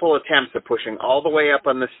multiple attempts of pushing all the way up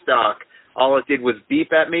on the stalk, all it did was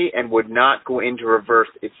beep at me and would not go into reverse.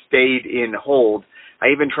 It stayed in hold. I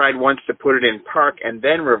even tried once to put it in park and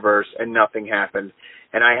then reverse, and nothing happened.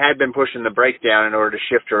 And I had been pushing the brake down in order to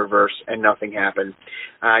shift to reverse, and nothing happened.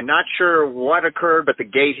 Not sure what occurred, but the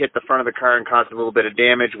gate hit the front of the car and caused a little bit of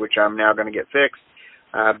damage, which I'm now going to get fixed.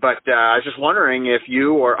 But I was just wondering if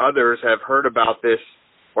you or others have heard about this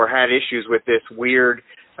or had issues with this weird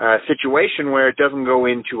situation where it doesn't go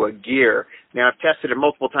into a gear. Now, I've tested it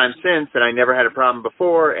multiple times since, and I never had a problem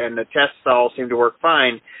before, and the tests all seem to work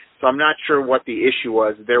fine. So I'm not sure what the issue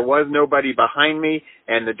was. There was nobody behind me,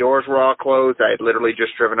 and the doors were all closed. I had literally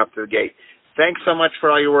just driven up to the gate. Thanks so much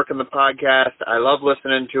for all your work on the podcast. I love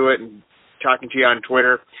listening to it and talking to you on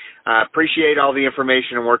Twitter. Appreciate all the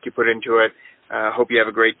information and work you put into it. Hope you have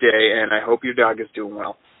a great day, and I hope your dog is doing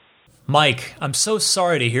well. Mike, I'm so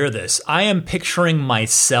sorry to hear this. I am picturing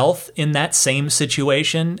myself in that same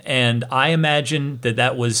situation, and I imagine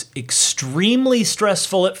that was extremely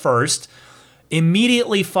stressful at first,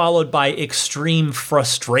 immediately followed by extreme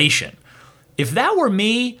frustration. If that were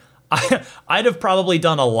me, I'd have probably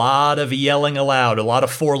done a lot of yelling aloud, a lot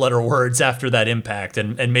of four-letter words after that impact,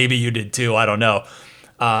 and maybe you did too, I don't know.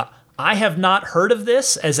 I have not heard of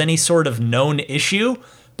this as any sort of known issue,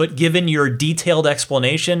 but given your detailed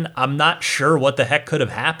explanation, I'm not sure what the heck could have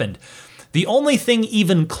happened. The only thing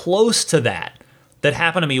even close to that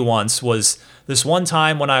happened to me once was this one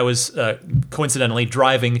time when I was coincidentally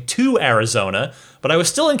driving to Arizona, but I was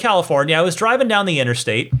still in California. I was driving down the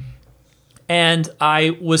interstate, and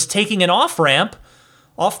I was taking an off-ramp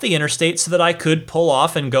off the interstate so that I could pull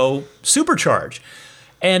off and go supercharge.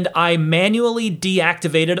 And I manually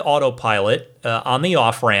deactivated autopilot on the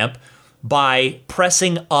off-ramp by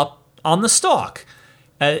pressing up on the stalk,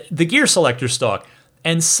 the gear selector stalk.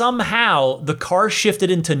 And somehow the car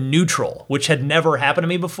shifted into neutral, which had never happened to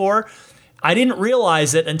me before. I didn't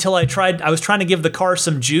realize it until I was trying to give the car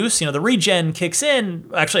some juice. The regen kicks in.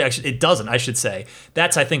 Actually, it doesn't, I should say.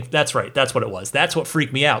 I think that's right. That's what it was. That's what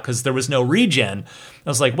freaked me out, because there was no regen. I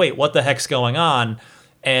was like, wait, what the heck's going on?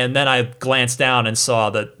 And then I glanced down and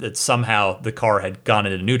saw that somehow the car had gone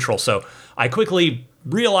into neutral. So I quickly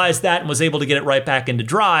realized that and was able to get it right back into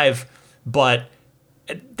drive. But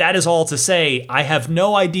that is all to say, I have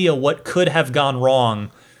no idea what could have gone wrong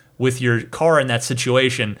with your car in that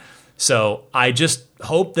situation. So I just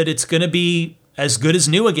hope that it's going to be as good as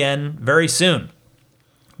new again very soon.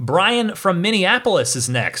 Brian from Minneapolis is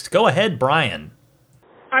next. Go ahead, Brian.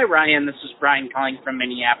 Hi, Ryan. This is Brian calling from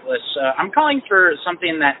Minneapolis. I'm calling for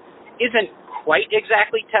something that isn't quite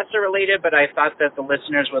exactly Tesla-related, but I thought that the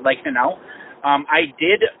listeners would like to know. I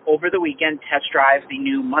did, over the weekend, test drive the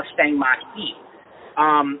new Mustang Mach-E.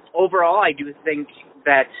 Overall, I do think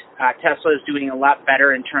that Tesla is doing a lot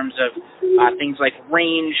better in terms of things like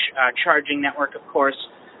range, charging network, of course.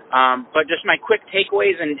 But just my quick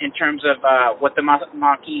takeaways in terms of what the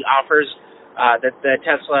Mach-E offers that the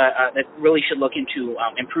Tesla that really should look into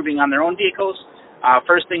improving on their own vehicles.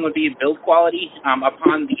 First thing would be build quality.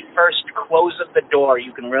 Upon the first close of the door,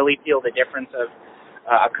 you can really feel the difference of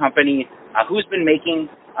a company who's been making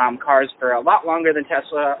cars for a lot longer than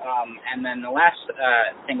Tesla. And then the last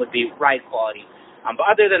thing would be ride quality. But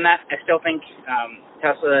other than that, I still think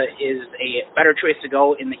Tesla is a better choice to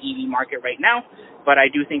go in the EV market right now. But I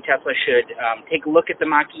do think Tesla should take a look at the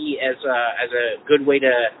Mach-E as a good way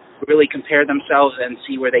to really compare themselves and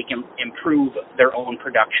see where they can improve their own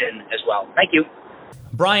production as well. Thank you.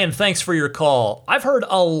 Brian, thanks for your call. I've heard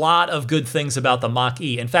a lot of good things about the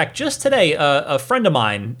Mach-E. In fact, just today, a friend of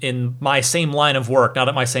mine in my same line of work, not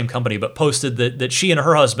at my same company, but posted that she and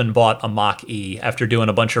her husband bought a Mach-E after doing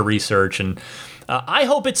a bunch of research. And I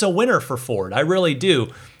hope it's a winner for Ford. I really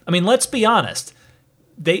do. I mean, let's be honest.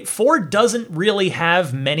 Ford doesn't really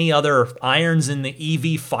have many other irons in the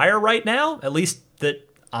EV fire right now, at least that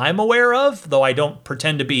I'm aware of, though I don't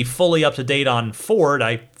pretend to be fully up to date on Ford.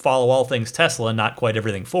 I follow all things Tesla, not quite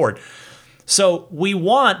everything Ford. So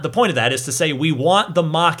the point of that is to say we want the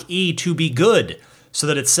Mach-E to be good so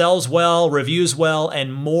that it sells well, reviews well,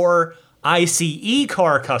 and more ICE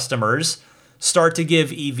car customers start to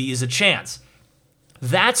give EVs a chance.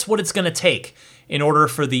 That's what it's going to take in order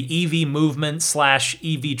for the EV movement /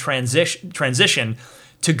 EV transition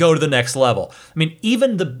to go to the next level. I mean,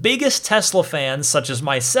 even the biggest Tesla fans, such as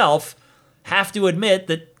myself, have to admit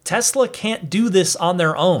that Tesla can't do this on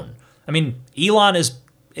their own. I mean, Elon is,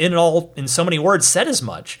 in so many words, said as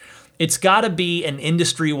much. It's got to be an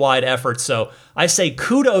industry-wide effort. So I say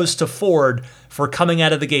kudos to Ford for coming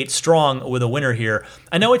out of the gate strong with a winner here.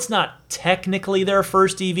 I know it's not technically their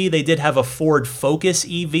first EV. They did have a Ford Focus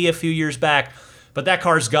EV a few years back, but that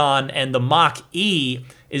car's gone, and the Mach-E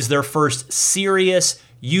is their first serious,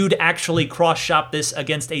 you'd actually cross-shop this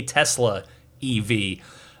against a Tesla EV.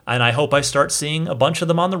 And I hope I start seeing a bunch of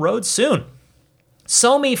them on the road soon.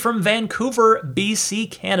 Somi from Vancouver,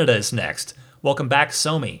 BC, Canada is next. Welcome back,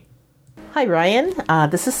 Somi. Hi, Ryan.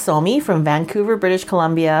 This is Somi from Vancouver, British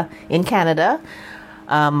Columbia in Canada.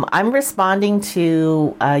 I'm responding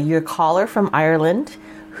to your caller from Ireland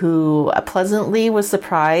who pleasantly was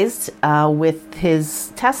surprised with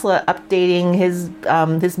his Tesla updating his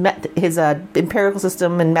empirical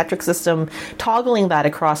system and metric system, toggling that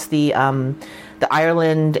across the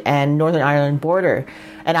Ireland and Northern Ireland border.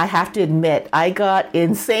 And I have to admit, I got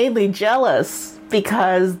insanely jealous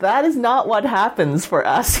because that is not what happens for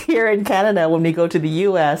us here in Canada when we go to the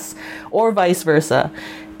US or vice versa.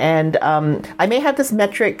 And I may have this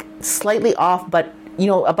metric slightly off, but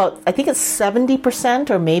I think it's 70%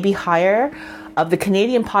 or maybe higher of the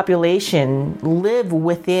Canadian population live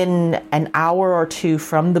within an hour or two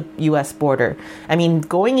from the US border. I mean,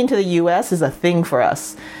 going into the US is a thing for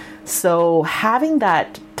us. So having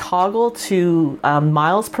that toggle to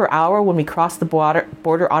miles per hour when we cross the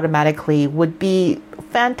border automatically would be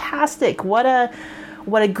fantastic. What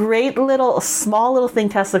a great small little thing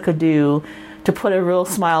Tesla could do to put a real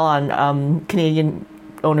smile on Canadian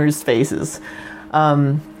owners' faces.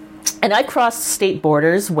 And I crossed state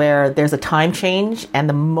borders where there's a time change, and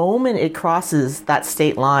the moment it crosses that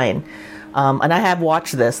state line, and I have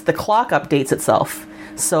watched this, the clock updates itself.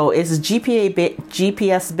 So it's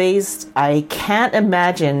GPS based. I can't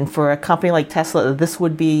imagine for a company like Tesla that this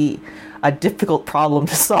would be a difficult problem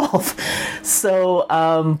to solve. So,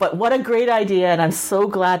 but what a great idea, and I'm so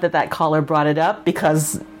glad that caller brought it up,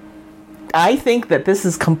 because I think that this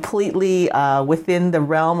is completely within the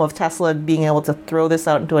realm of Tesla being able to throw this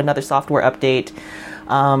out into another software update.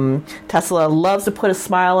 Tesla loves to put a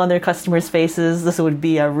smile on their customers' faces. This would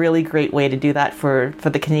be a really great way to do that for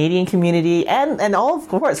the Canadian community and all, of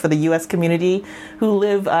course, for the U.S. community who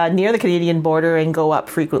live near the Canadian border and go up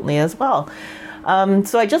frequently as well.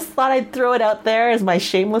 So I just thought I'd throw it out there as my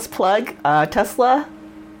shameless plug. Tesla,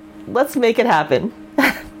 let's make it happen.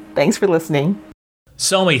 Thanks for listening.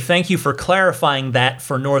 Somi, thank you for clarifying that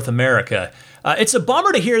for North America. It's a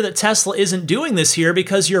bummer to hear that Tesla isn't doing this here,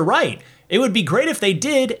 because you're right. It would be great if they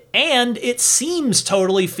did, and it seems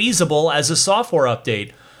totally feasible as a software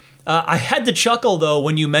update. I had to chuckle, though,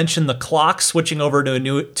 when you mentioned the clock switching over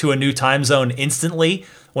to a new time zone instantly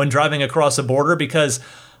when driving across a border, because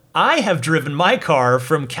I have driven my car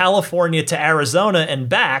from California to Arizona and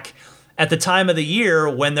back at the time of the year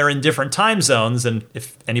when they're in different time zones. And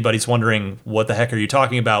if anybody's wondering, what the heck are you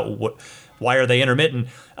talking about? Why are they intermittent?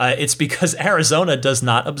 It's because Arizona does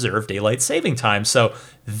not observe daylight saving time. So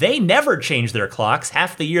they never change their clocks.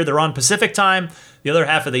 Half the year they're on Pacific time. The other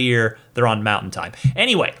half of the year they're on Mountain time.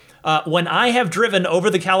 Anyway, when I have driven over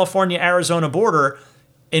the California-Arizona border,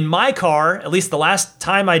 in my car, at least the last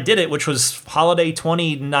time I did it, which was holiday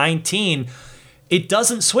 2019, it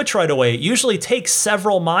doesn't switch right away. It usually takes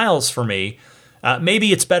several miles for me.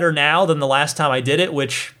 Maybe it's better now than the last time I did it,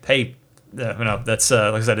 which, hey, that's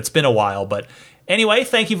like I said, it's been a while. But anyway,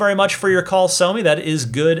 thank you very much for your call, Somi. That is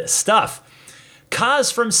good stuff.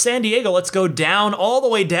 Kaz from San Diego, let's go down all the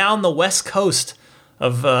way down the west coast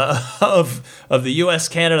of the U.S.,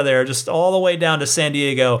 Canada there, just all the way down to San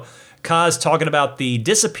Diego. Kaz talking about the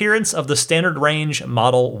disappearance of the standard range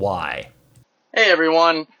Model Y. Hey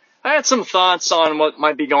everyone, I had some thoughts on what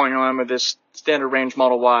might be going on with this standard range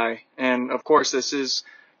Model Y, and of course this is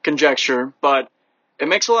conjecture, but it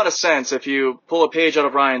makes a lot of sense if you pull a page out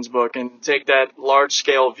of Ryan's book and take that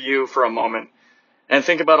large-scale view for a moment and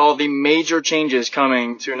think about all the major changes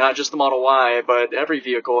coming to not just the Model Y, but every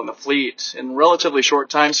vehicle in the fleet in relatively short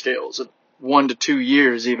timescales, of 1 to 2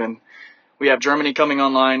 years even. We have Germany coming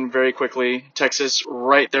online very quickly, Texas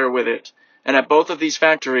right there with it. And at both of these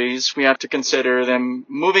factories, we have to consider them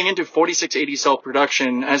moving into 4680 cell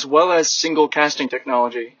production as well as single casting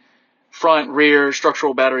technology. Front, rear,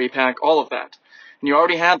 structural battery pack, all of that. And you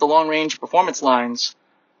already have the long-range performance lines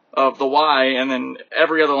of the Y and then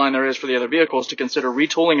every other line there is for the other vehicles to consider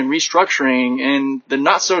retooling and restructuring in the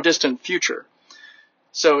not-so-distant future.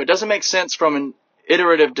 So it doesn't make sense from an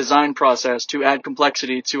iterative design process to add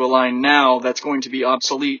complexity to a line now that's going to be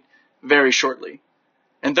obsolete very shortly.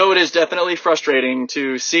 And though it is definitely frustrating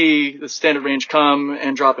to see the standard range come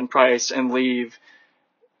and drop in price and leave,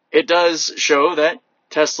 it does show that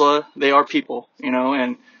Tesla, they are people,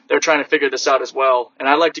 and they're trying to figure this out as well. And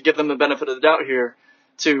I like to give them the benefit of the doubt here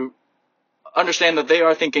to understand that they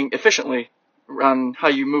are thinking efficiently around how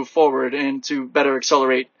you move forward and to better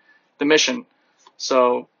accelerate the mission.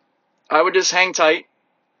 So I would just hang tight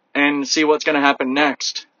and see what's going to happen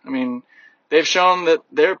next. I mean, they've shown that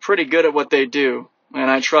they're pretty good at what they do,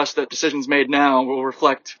 and I trust that decisions made now will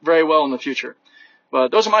reflect very well in the future.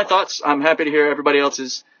 But those are my thoughts. I'm happy to hear everybody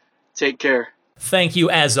else's. Take care. Thank you,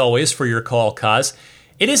 as always, for your call, Kaz.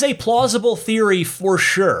 It is a plausible theory for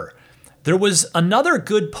sure. There was another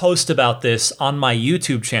good post about this on my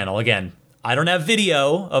YouTube channel. Again, I don't have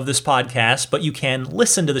video of this podcast, but you can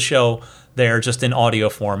listen to the show there just in audio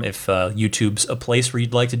form if YouTube's a place where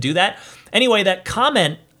you'd like to do that. Anyway, that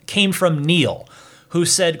comment came from Neil, who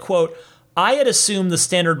said, quote, I had assumed the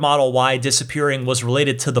standard Model Y disappearing was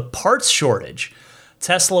related to the parts shortage.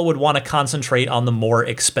 Tesla would want to concentrate on the more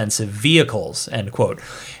expensive vehicles, end quote.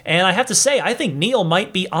 And I have to say, I think Neil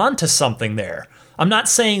might be onto something there. I'm not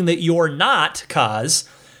saying that you're not, Kaz,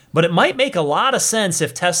 but it might make a lot of sense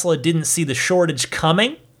if Tesla didn't see the shortage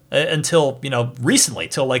coming until, recently,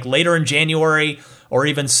 till like later in January or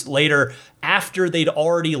even later after they'd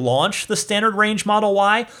already launched the standard range Model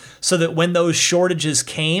Y, so that when those shortages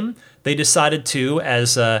came, they decided to,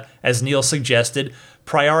 as Neil suggested,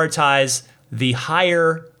 prioritize the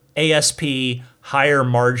higher ASP, higher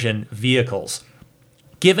margin vehicles.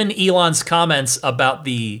 Given Elon's comments about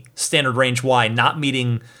the standard range Y not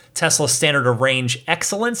meeting Tesla's standard of range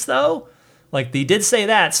excellence, though, like he did say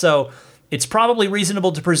that, so it's probably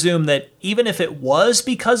reasonable to presume that even if it was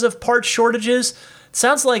because of part shortages, it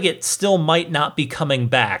sounds like it still might not be coming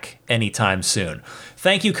back anytime soon.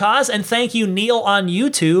 Thank you, Kaz, and thank you, Neil, on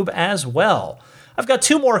YouTube as well. I've got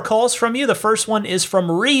 2 more calls from you. The first one is from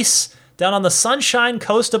Reese down on the Sunshine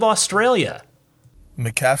Coast of Australia.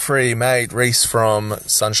 McCaffrey, mate, Reese from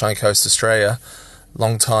Sunshine Coast, Australia.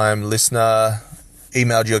 Long-time listener.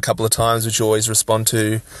 Emailed you a couple of times, which you always respond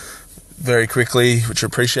to very quickly, which are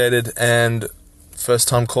appreciated. And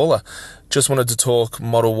first-time caller. Just wanted to talk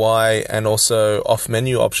Model Y and also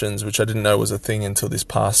off-menu options, which I didn't know was a thing until this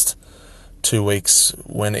past 2 weeks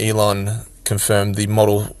when Elon confirmed the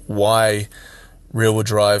Model Y rear-wheel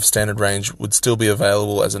drive standard range would still be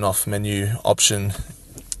available as an off-menu option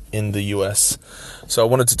in the US. So I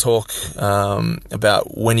wanted to talk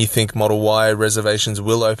about when you think Model Y reservations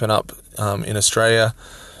will open up in Australia.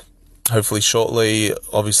 Hopefully shortly.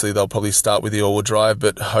 Obviously they'll probably start with the all-wheel drive,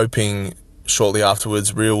 but hoping shortly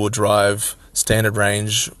afterwards rear-wheel drive standard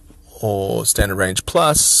range or standard range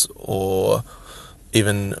plus or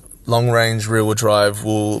even long-range rear-wheel drive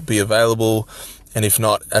will be available, and if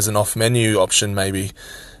not, as an off-menu option maybe.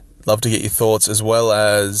 Love to get your thoughts, as well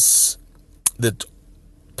as the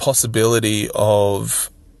possibility of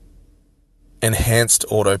enhanced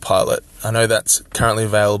autopilot. I know that's currently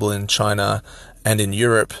available in China and in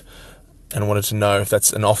Europe, and wanted to know if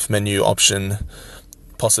that's an off-menu option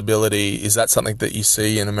possibility. Is that something that you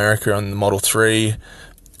see in America on the Model 3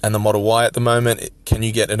 and the Model Y at the moment? Can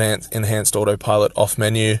you get an enhanced autopilot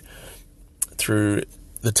off-menu through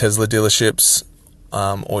the Tesla dealerships,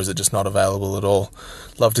 or is it just not available at all?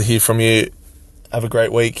 Love to hear from you. Have a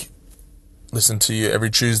great week. Listen to you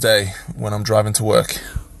every Tuesday when I'm driving to work.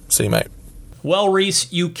 See you, mate. Well,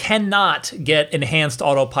 Reese, you cannot get enhanced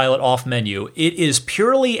autopilot off menu. It is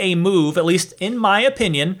purely a move, at least in my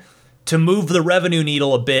opinion, to move the revenue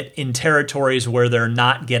needle a bit in territories where they're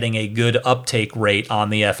not getting a good uptake rate on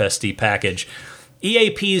the FSD package.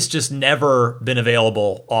 EAP's just never been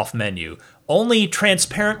available off menu, only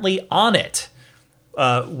transparently on it.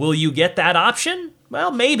 Will you get that option?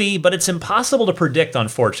 Well, maybe, but it's impossible to predict,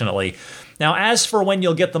 unfortunately. Now, as for when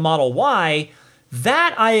you'll get the Model Y,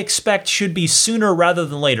 that I expect should be sooner rather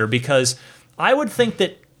than later, because I would think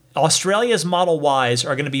that Australia's Model Ys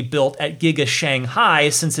are going to be built at Giga Shanghai,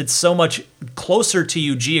 since it's so much closer to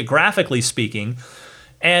you geographically speaking.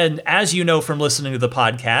 And as you know from listening to the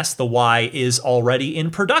podcast, the Y is already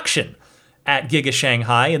in production at Giga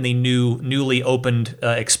Shanghai in the newly opened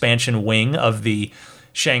expansion wing of the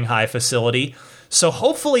Shanghai facility. So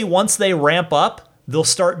hopefully once they ramp up, they'll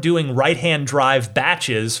start doing right-hand drive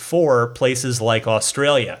batches for places like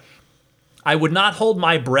Australia. I would not hold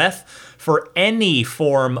my breath for any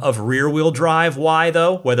form of rear-wheel drive Y,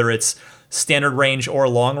 though, whether it's standard range or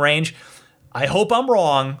long range. I hope I'm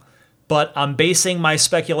wrong, but I'm basing my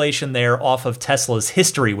speculation there off of Tesla's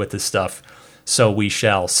history with this stuff, so we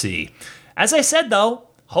shall see. As I said, though,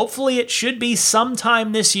 hopefully it should be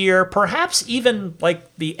sometime this year, perhaps even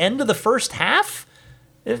like the end of the first half.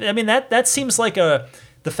 I mean, that seems like the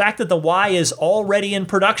fact that the Y is already in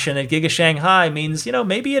production at Giga Shanghai means,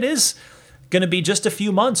 maybe it is going to be just a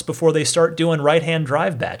few months before they start doing right-hand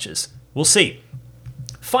drive batches. We'll see.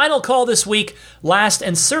 Final call this week, last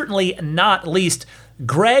and certainly not least,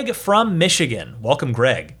 Greg from Michigan. Welcome,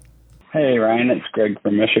 Greg. Hey, Ryan, it's Greg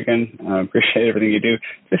from Michigan. I appreciate everything you do.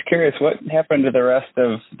 Just curious, what happened to the rest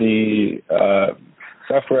of the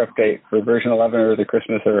software update for version 11 or the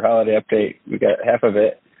Christmas or holiday update? We got half of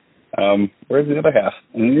it. Where's the other half?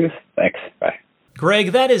 In the news? Thanks. Bye.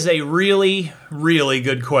 Greg, that is a really, really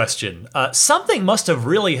good question. Something must have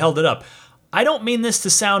really held it up. I don't mean this to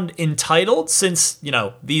sound entitled since,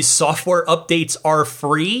 these software updates are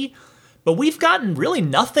free, but we've gotten really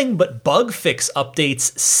nothing but bug fix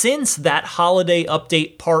updates since that holiday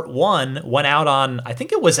update part 1 went out on, I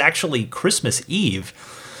think it was actually Christmas Eve.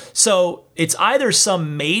 So it's either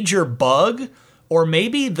some major bug, or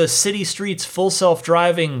maybe the city streets full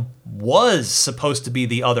self-driving was supposed to be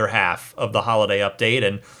the other half of the holiday update.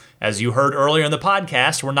 And as you heard earlier in the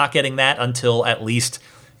podcast, we're not getting that until at least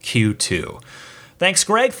Q2. Thanks,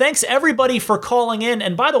 Greg. Thanks, everybody, for calling in.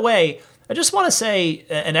 And by the way, I just want to say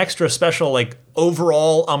an extra special,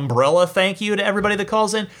 overall umbrella thank you to everybody that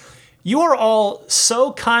calls in. You are all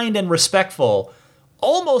so kind and respectful.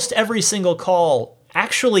 Almost every single call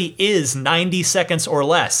actually is 90 seconds or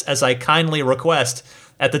less, as I kindly request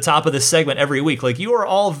at the top of this segment every week. You are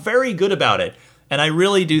all very good about it, and I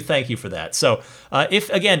really do thank you for that. So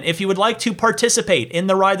if you would like to participate in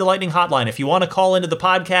the Ride the Lightning hotline, if you want to call into the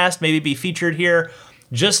podcast, maybe be featured here,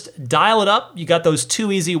 just dial it up. You got those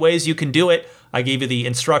 2 easy ways you can do it. I gave you the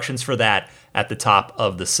instructions for that at the top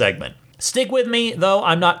of the segment. Stick with me, though,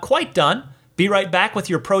 I'm not quite done. Be right back with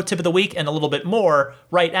your pro tip of the week and a little bit more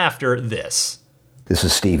right after this. This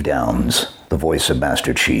is Steve Downs, the voice of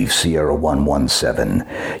Master Chief, Sierra 117.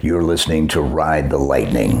 You're listening to Ride the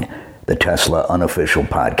Lightning, the Tesla unofficial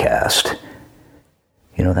podcast.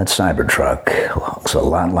 You know, that Cybertruck looks a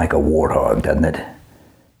lot like a warthog, doesn't it?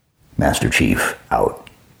 Master Chief, out.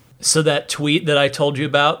 So that tweet that I told you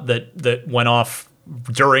about that went off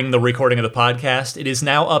during the recording of the podcast, it is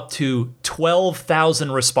now up to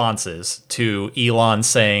 12,000 responses to Elon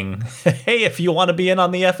saying, hey, if you want to be in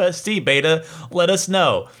on the FSD beta, let us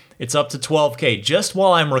know. It's up to 12K just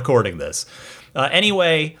while I'm recording this.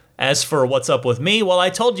 Anyway, as for what's up with me, well,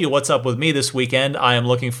 I told you what's up with me this weekend. I am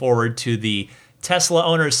looking forward to the Tesla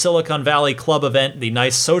Owners Silicon Valley Club event, the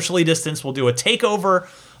nice socially distanced. We'll do a takeover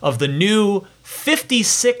of the new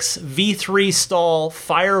 56 V3 stall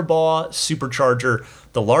Fireball supercharger,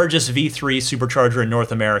 the largest V3 supercharger in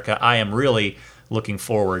North America. I am really looking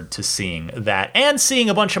forward to seeing that and seeing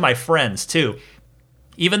a bunch of my friends too.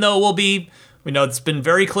 Even though we'll be, it's been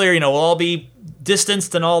very clear, we'll all be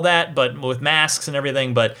distanced and all that, but with masks and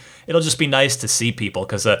everything, but it'll just be nice to see people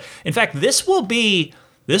because, in fact, this will be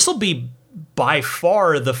by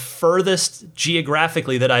far the furthest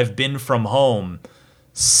geographically that I've been from home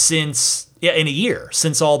since, in a year,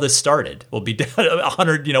 since all this started. We'll be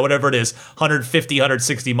 100, whatever it is, 150,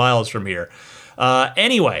 160 miles from here.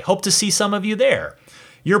 Anyway, hope to see some of you there.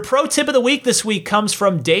 Your pro tip of the week this week comes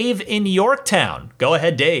from Dave in Yorktown. Go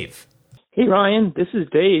ahead, Dave. Hey, Ryan, this is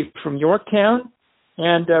Dave from Yorktown,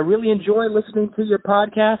 and really enjoy listening to your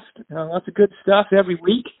podcast. Lots of good stuff every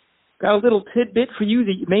week. Got a little tidbit for you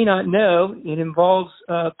that you may not know. It involves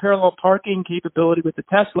parallel parking capability with the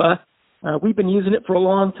Tesla. We've been using it for a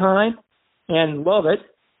long time and love it.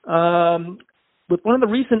 With one of the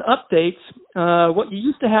recent updates, what you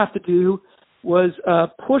used to have to do was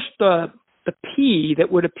push the P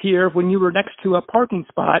that would appear when you were next to a parking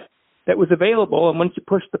spot that was available. And once you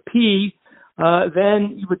push the P,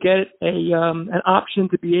 then you would get an option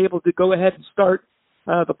to be able to go ahead and start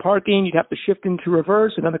the parking. You'd have to shift into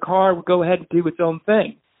reverse, and then the car would go ahead and do its own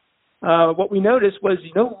thing. What we noticed was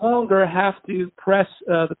you no longer have to press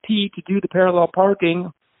the P to do the parallel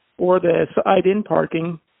parking or the side-in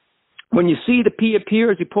parking. When you see the P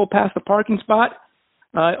appear as you pull past the parking spot,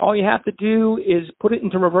 all you have to do is put it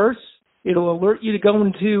into reverse. It'll alert you to go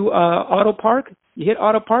into auto park. You hit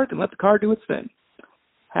auto park and let the car do its thing.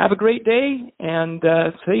 Have a great day, and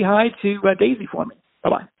say hi to Daisy for me.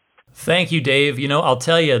 Bye-bye. Thank you, Dave. I'll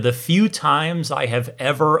tell you, the few times I have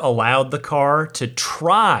ever allowed the car to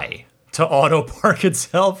try to auto park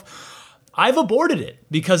itself, I've aborted it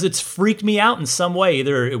because it's freaked me out in some way.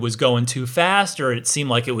 Either it was going too fast or it seemed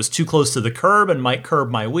like it was too close to the curb and might curb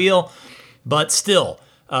my wheel. But still,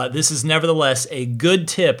 this is nevertheless a good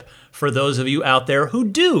tip for those of you out there who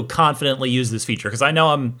do confidently use this feature, because I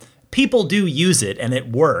know people do use it and it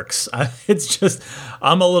works. It's just,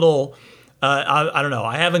 I'm a little, I don't know.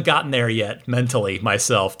 I haven't gotten there yet mentally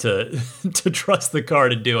myself to trust the car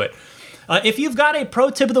to do it. If you've got a pro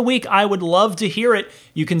tip of the week, I would love to hear it.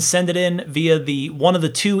 You can send it in via one of the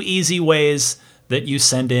two easy ways that you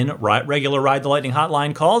send in regular Ride the Lightning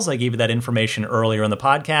hotline calls. I gave you that information earlier in the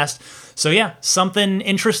podcast. So yeah, something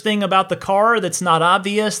interesting about the car that's not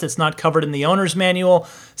obvious, that's not covered in the owner's manual,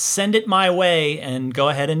 send it my way and go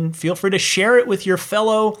ahead and feel free to share it with your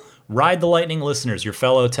fellow Ride the Lightning listeners, your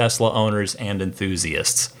fellow Tesla owners and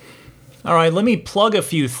enthusiasts. All right, let me plug a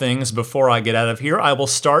few things before I get out of here. I will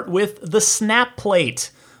start with the snap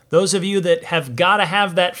plate. Those of you that have got to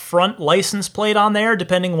have that front license plate on there,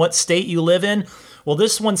 depending what state you live in, well,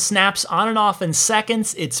 this one snaps on and off in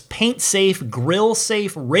seconds. It's paint safe, grill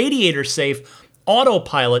safe, radiator safe,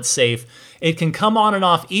 autopilot safe. It can come on and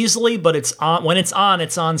off easily, but it's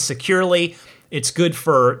on securely. It's good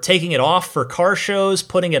for taking it off for car shows,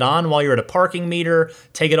 putting it on while you're at a parking meter,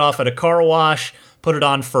 take it off at a car wash, put it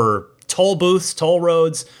on for toll booths, toll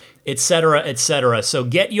roads, etc., etc. So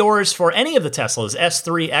get yours for any of the Teslas,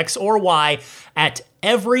 S3, X, or Y, at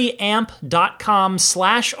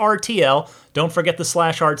everyamp.com/RTL. Don't forget the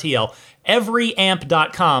 /RTL.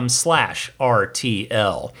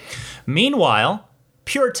 everyamp.com/RTL. Meanwhile,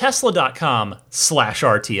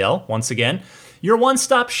 puretesla.com/RTL. Once again, your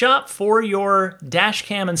one-stop shop for your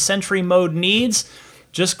dashcam and Sentry mode needs.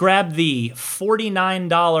 Just grab the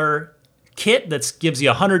 $49 kit that gives you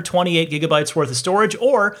 128 gigabytes worth of storage,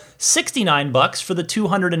 or $69 for the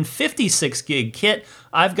 256 gig kit.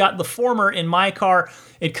 I've got the former in my car.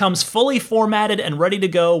 It comes fully formatted and ready to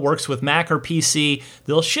go, works with Mac or PC.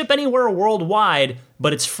 They'll ship anywhere worldwide,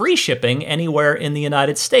 but it's free shipping anywhere in the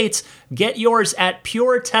United States. Get yours at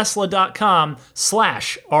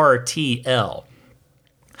puretesla.com/RTL.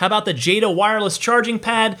 How about the Jada wireless charging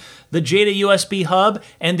pad, the Jada USB hub,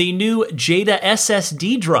 and the new Jada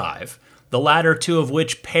SSD drive, the latter two of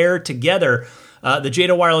which pair together. The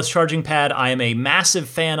Jada wireless charging pad I am a massive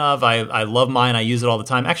fan of. I love mine. I use it all the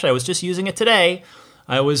time. Actually, I was just using it today.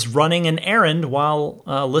 I was running an errand while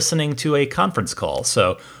listening to a conference call.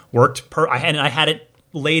 So worked I had it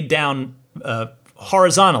laid down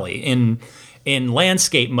horizontally in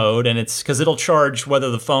landscape mode, and it's because it'll charge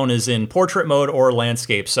whether the phone is in portrait mode or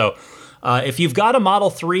landscape. So if you've got a Model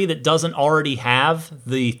 3 that doesn't already have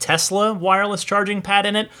the Tesla wireless charging pad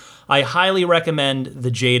in it, I highly recommend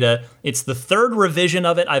the Jada. It's the third revision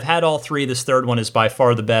of it. I've had all three. This third one is by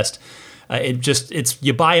far the best.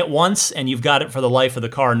 You buy it once and you've got it for the life of the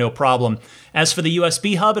car, no problem. As for the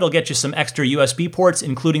USB hub, it'll get you some extra USB ports,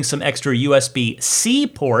 including some extra USB-C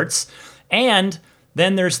ports, and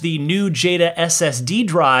then there's the new Jada SSD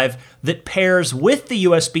drive that pairs with the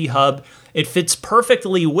USB hub. It fits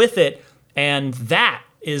perfectly with it, and that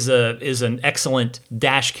is an excellent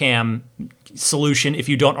dash cam solution if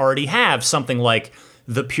you don't already have something like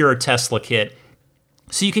the Pure Tesla kit.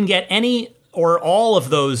 So you can get any or all of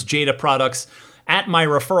those Jada products at my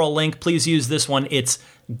referral link. Please use this one. It's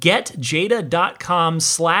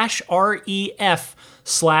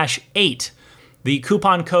getjada.com/REF/8. The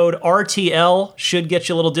coupon code RTL should get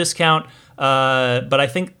you a little discount, but I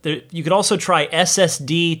think you could also try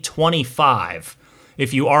SSD25.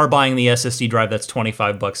 If you are buying the SSD drive, that's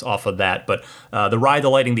 $25 off of that. But the Ride the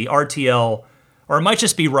Lightning, the RTL, or it might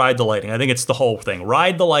just be Ride the Lightning. I think it's the whole thing.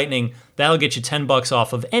 Ride the Lightning, that'll get you $10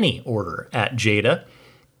 off of any order at Jada.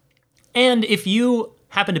 And if you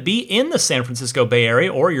happen to be in the San Francisco Bay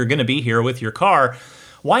Area, or you're going to be here with your car,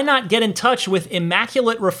 why not get in touch with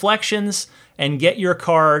Immaculate Reflections and get your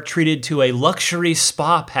car treated to a luxury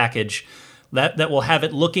spa package that will have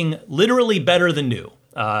it looking literally better than new.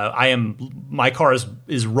 My car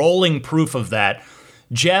is rolling proof of that.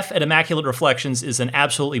 Jeff at Immaculate Reflections is an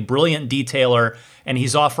absolutely brilliant detailer, and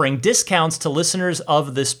he's offering discounts to listeners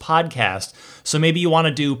of this podcast. So maybe you want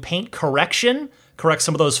to do paint correction, correct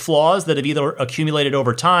some of those flaws that have either accumulated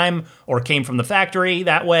over time or came from the factory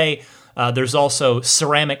that way. There's also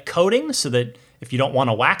ceramic coating, so that if you don't want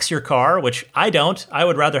to wax your car, which I don't, I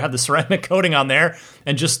would rather have the ceramic coating on there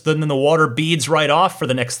and just then the water beads right off for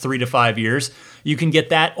the next 3 to 5 years. You can get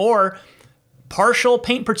that, or partial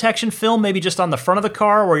paint protection film, maybe just on the front of the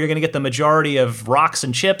car where you're going to get the majority of rocks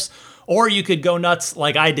and chips. Or you could go nuts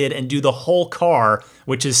like I did and do the whole car,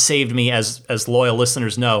 which has saved me, as loyal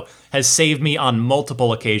listeners know, has saved me on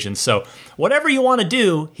multiple occasions. So whatever you want to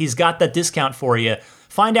do, he's got that discount for you.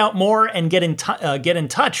 Find out more and get in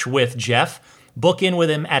touch with Jeff. Book in with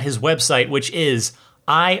him at his website, which is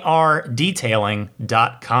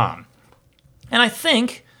irdetailing.com. And I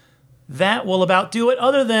think that will about do it,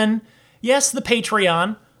 other than, yes, the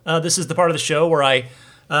Patreon. This is the part of the show where I,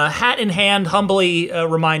 hat in hand, humbly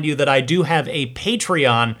remind you that I do have a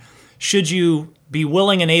Patreon. Should you be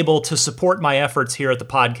willing and able to support my efforts here at the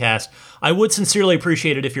podcast, I would sincerely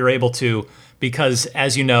appreciate it if you're able to, because,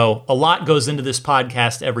 as you know, a lot goes into this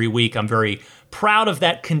podcast every week. I'm very proud of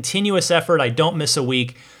that continuous effort. I don't miss a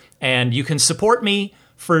week. And you can support me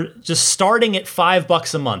for just starting at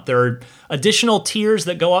 $5 a month. There are additional tiers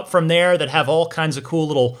that go up from there that have all kinds of cool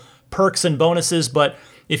little perks and bonuses. But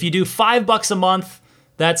if you do $5 a month,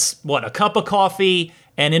 that's a cup of coffee.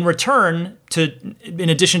 And in return, in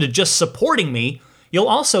addition to just supporting me, you'll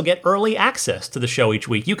also get early access to the show each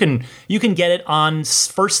week. You can get it on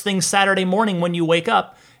first thing Saturday morning when you wake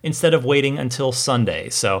up instead of waiting until Sunday.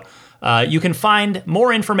 So you can find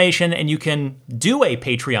more information and you can do a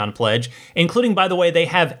Patreon pledge, including, by the way, they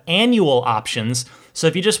have annual options. So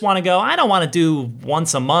if you just want to go, I don't want to do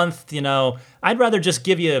once a month, I'd rather just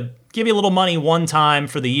give you a little money one time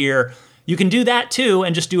for the year. You can do that too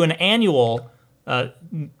and just do an annual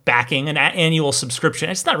backing, an annual subscription.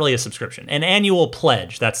 It's not really a subscription, an annual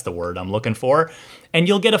pledge. That's the word I'm looking for. And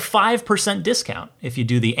you'll get a 5% discount if you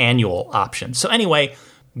do the annual option. So anyway,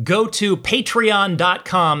 go to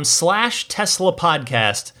patreon.com/Tesla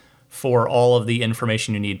podcast for all of the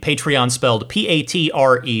information you need. Patreon spelled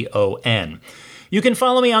Patreon. You can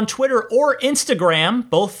follow me on Twitter or Instagram.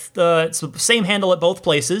 Both, it's the same handle at both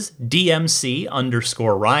places,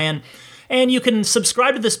 DMC_Ryan. And you can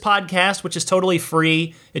subscribe to this podcast, which is totally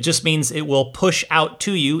free. It just means it will push out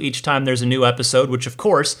to you each time there's a new episode, which of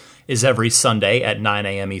course is every Sunday at 9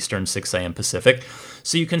 a.m. Eastern, 6 a.m. Pacific.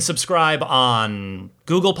 So you can subscribe on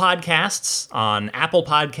Google Podcasts, on Apple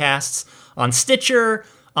Podcasts, on Stitcher,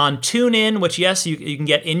 on TuneIn, which, yes, you can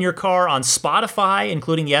get in your car, on Spotify,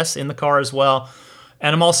 including, yes, in the car as well.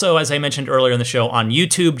 And I'm also, as I mentioned earlier in the show, on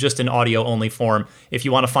YouTube, just in audio-only form. If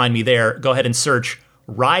you want to find me there, go ahead and search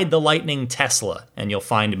Ride the Lightning Tesla, and you'll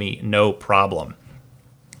find me no problem.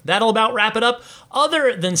 That'll about wrap it up,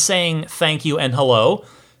 other than saying thank you and hello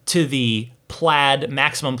to the Plaid,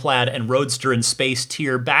 Maximum Plaid, and Roadster in Space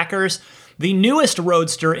tier backers. The newest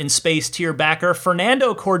Roadster in Space tier backer,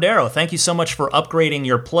 Fernando Cordero. Thank you so much for upgrading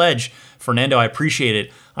your pledge. Fernando, I appreciate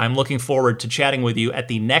it. I'm looking forward to chatting with you at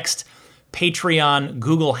the next Patreon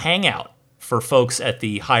Google Hangout for folks at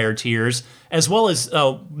the higher tiers, as well as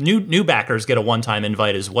new backers get a one-time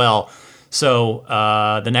invite as well. So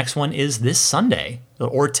the next one is this Sunday,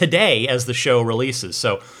 or today as the show releases.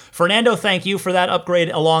 So Fernando, thank you for that upgrade,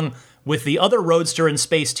 along with the other Roadster in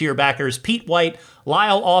Space tier backers, Pete White,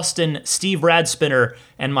 Lyle Austin, Steve Radspinner,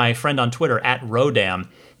 and my friend on Twitter, @Rodam.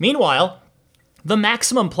 Meanwhile, the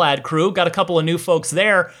Maximum Plaid crew, got a couple of new folks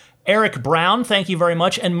there. Eric Brown, thank you very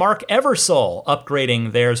much, and Mark Eversole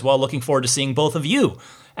upgrading there as well. Looking forward to seeing both of you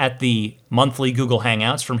at the monthly Google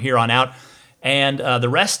Hangouts from here on out. And the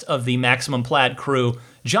rest of the Maximum Plaid crew,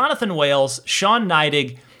 Jonathan Wales, Sean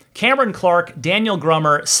Neidig, Cameron Clark, Daniel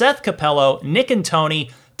Grummer, Seth Capello, Nick and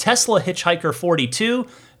Tony, Tesla Hitchhiker 42,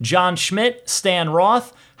 John Schmidt, Stan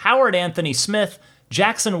Roth, Howard Anthony Smith,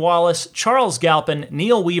 Jackson Wallace, Charles Galpin,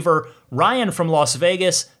 Neil Weaver, Ryan from Las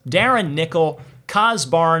Vegas, Darren Nickel, Kaz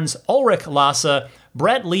Barnes, Ulrich Lassa,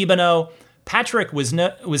 Brett Libano, Patrick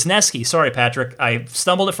Wisneski, sorry Patrick, I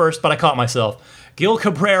stumbled at first, but I caught myself, Gil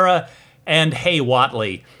Cabrera, and Hay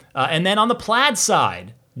Watley. And then on the Plaid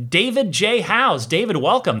side, David J. Howes. David,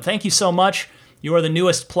 welcome. Thank you so much. You are the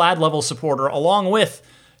newest Plaid level supporter, along with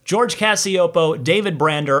George Cassiopo, David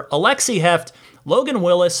Brander, Alexi Heft, Logan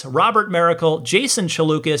Willis, Robert Miracle, Jason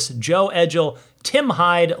Chalukas, Joe Edgel, Tim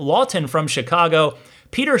Hyde, Lawton from Chicago,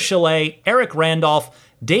 Peter Chalet, Eric Randolph,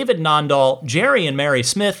 David Nondahl, Jerry and Mary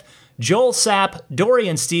Smith, Joel Sapp, Dory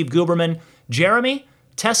and Steve Guberman, Jeremy,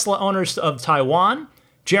 Tesla Owners of Taiwan,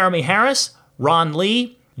 Jeremy Harris, Ron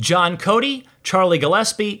Lee, John Cody, Charlie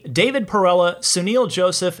Gillespie, David Perella, Sunil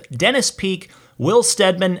Joseph, Dennis Peak, Will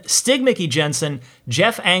Stedman, Stig Mickey Jensen,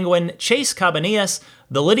 Jeff Angwin, Chase Cabanillas,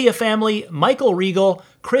 the Lydia family, Michael Regal,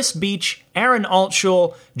 Chris Beach, Aaron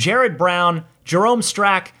Altschul, Jared Brown, Jerome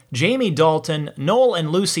Strack, Jamie Dalton, Noel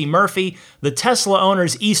and Lucy Murphy, the Tesla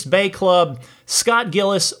Owners East Bay Club, Scott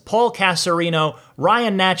Gillis, Paul Casarino,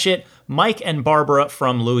 Ryan Natchett, Mike and Barbara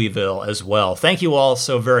from Louisville as well. Thank you all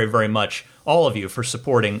so very, very much, all of you, for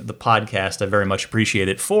supporting the podcast. I very much appreciate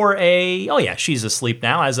it. She's asleep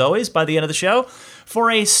now, as always, by the end of the show.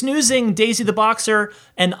 For a snoozing Daisy the Boxer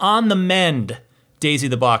and on the mend Daisy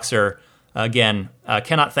the Boxer, again,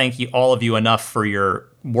 cannot thank you, all of you, enough for your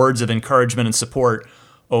words of encouragement and support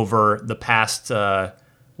over the past, how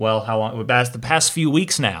long? The past few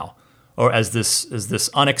weeks now, or as this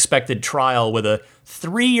unexpected trial with a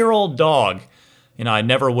 3-year-old dog. You know, I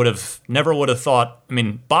never would have thought. I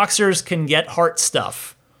mean, boxers can get heart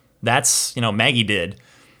stuff. That's, Maggie did.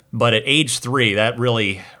 But at age 3, that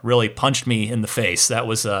really, really punched me in the face. That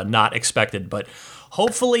was not expected. But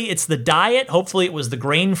hopefully it's the diet. Hopefully it was the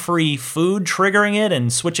grain-free food triggering it,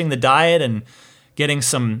 and switching the diet and getting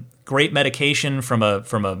some great medication from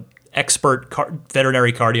a expert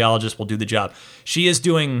veterinary cardiologist will do the job. She is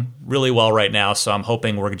doing really well right now, so I'm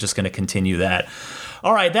hoping we're just going to continue that.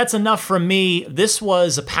 All right, that's enough from me. This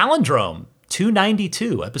was a Palindrome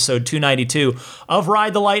 292, episode 292 of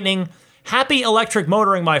Ride the Lightning. Happy electric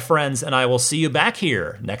motoring, my friends, and I will see you back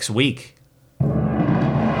here next week.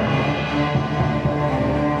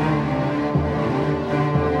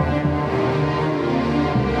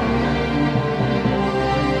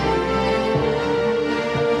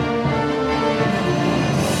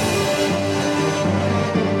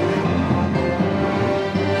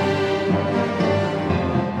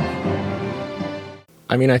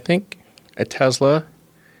 I mean, I think a Tesla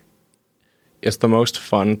is the most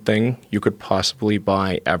fun thing you could possibly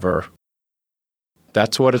buy ever.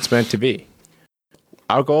 That's what it's meant to be.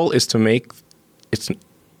 Our goal is to make it's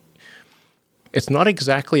not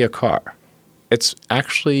exactly a car. It's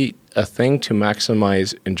actually a thing to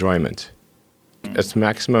maximize enjoyment. It's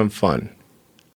maximum fun.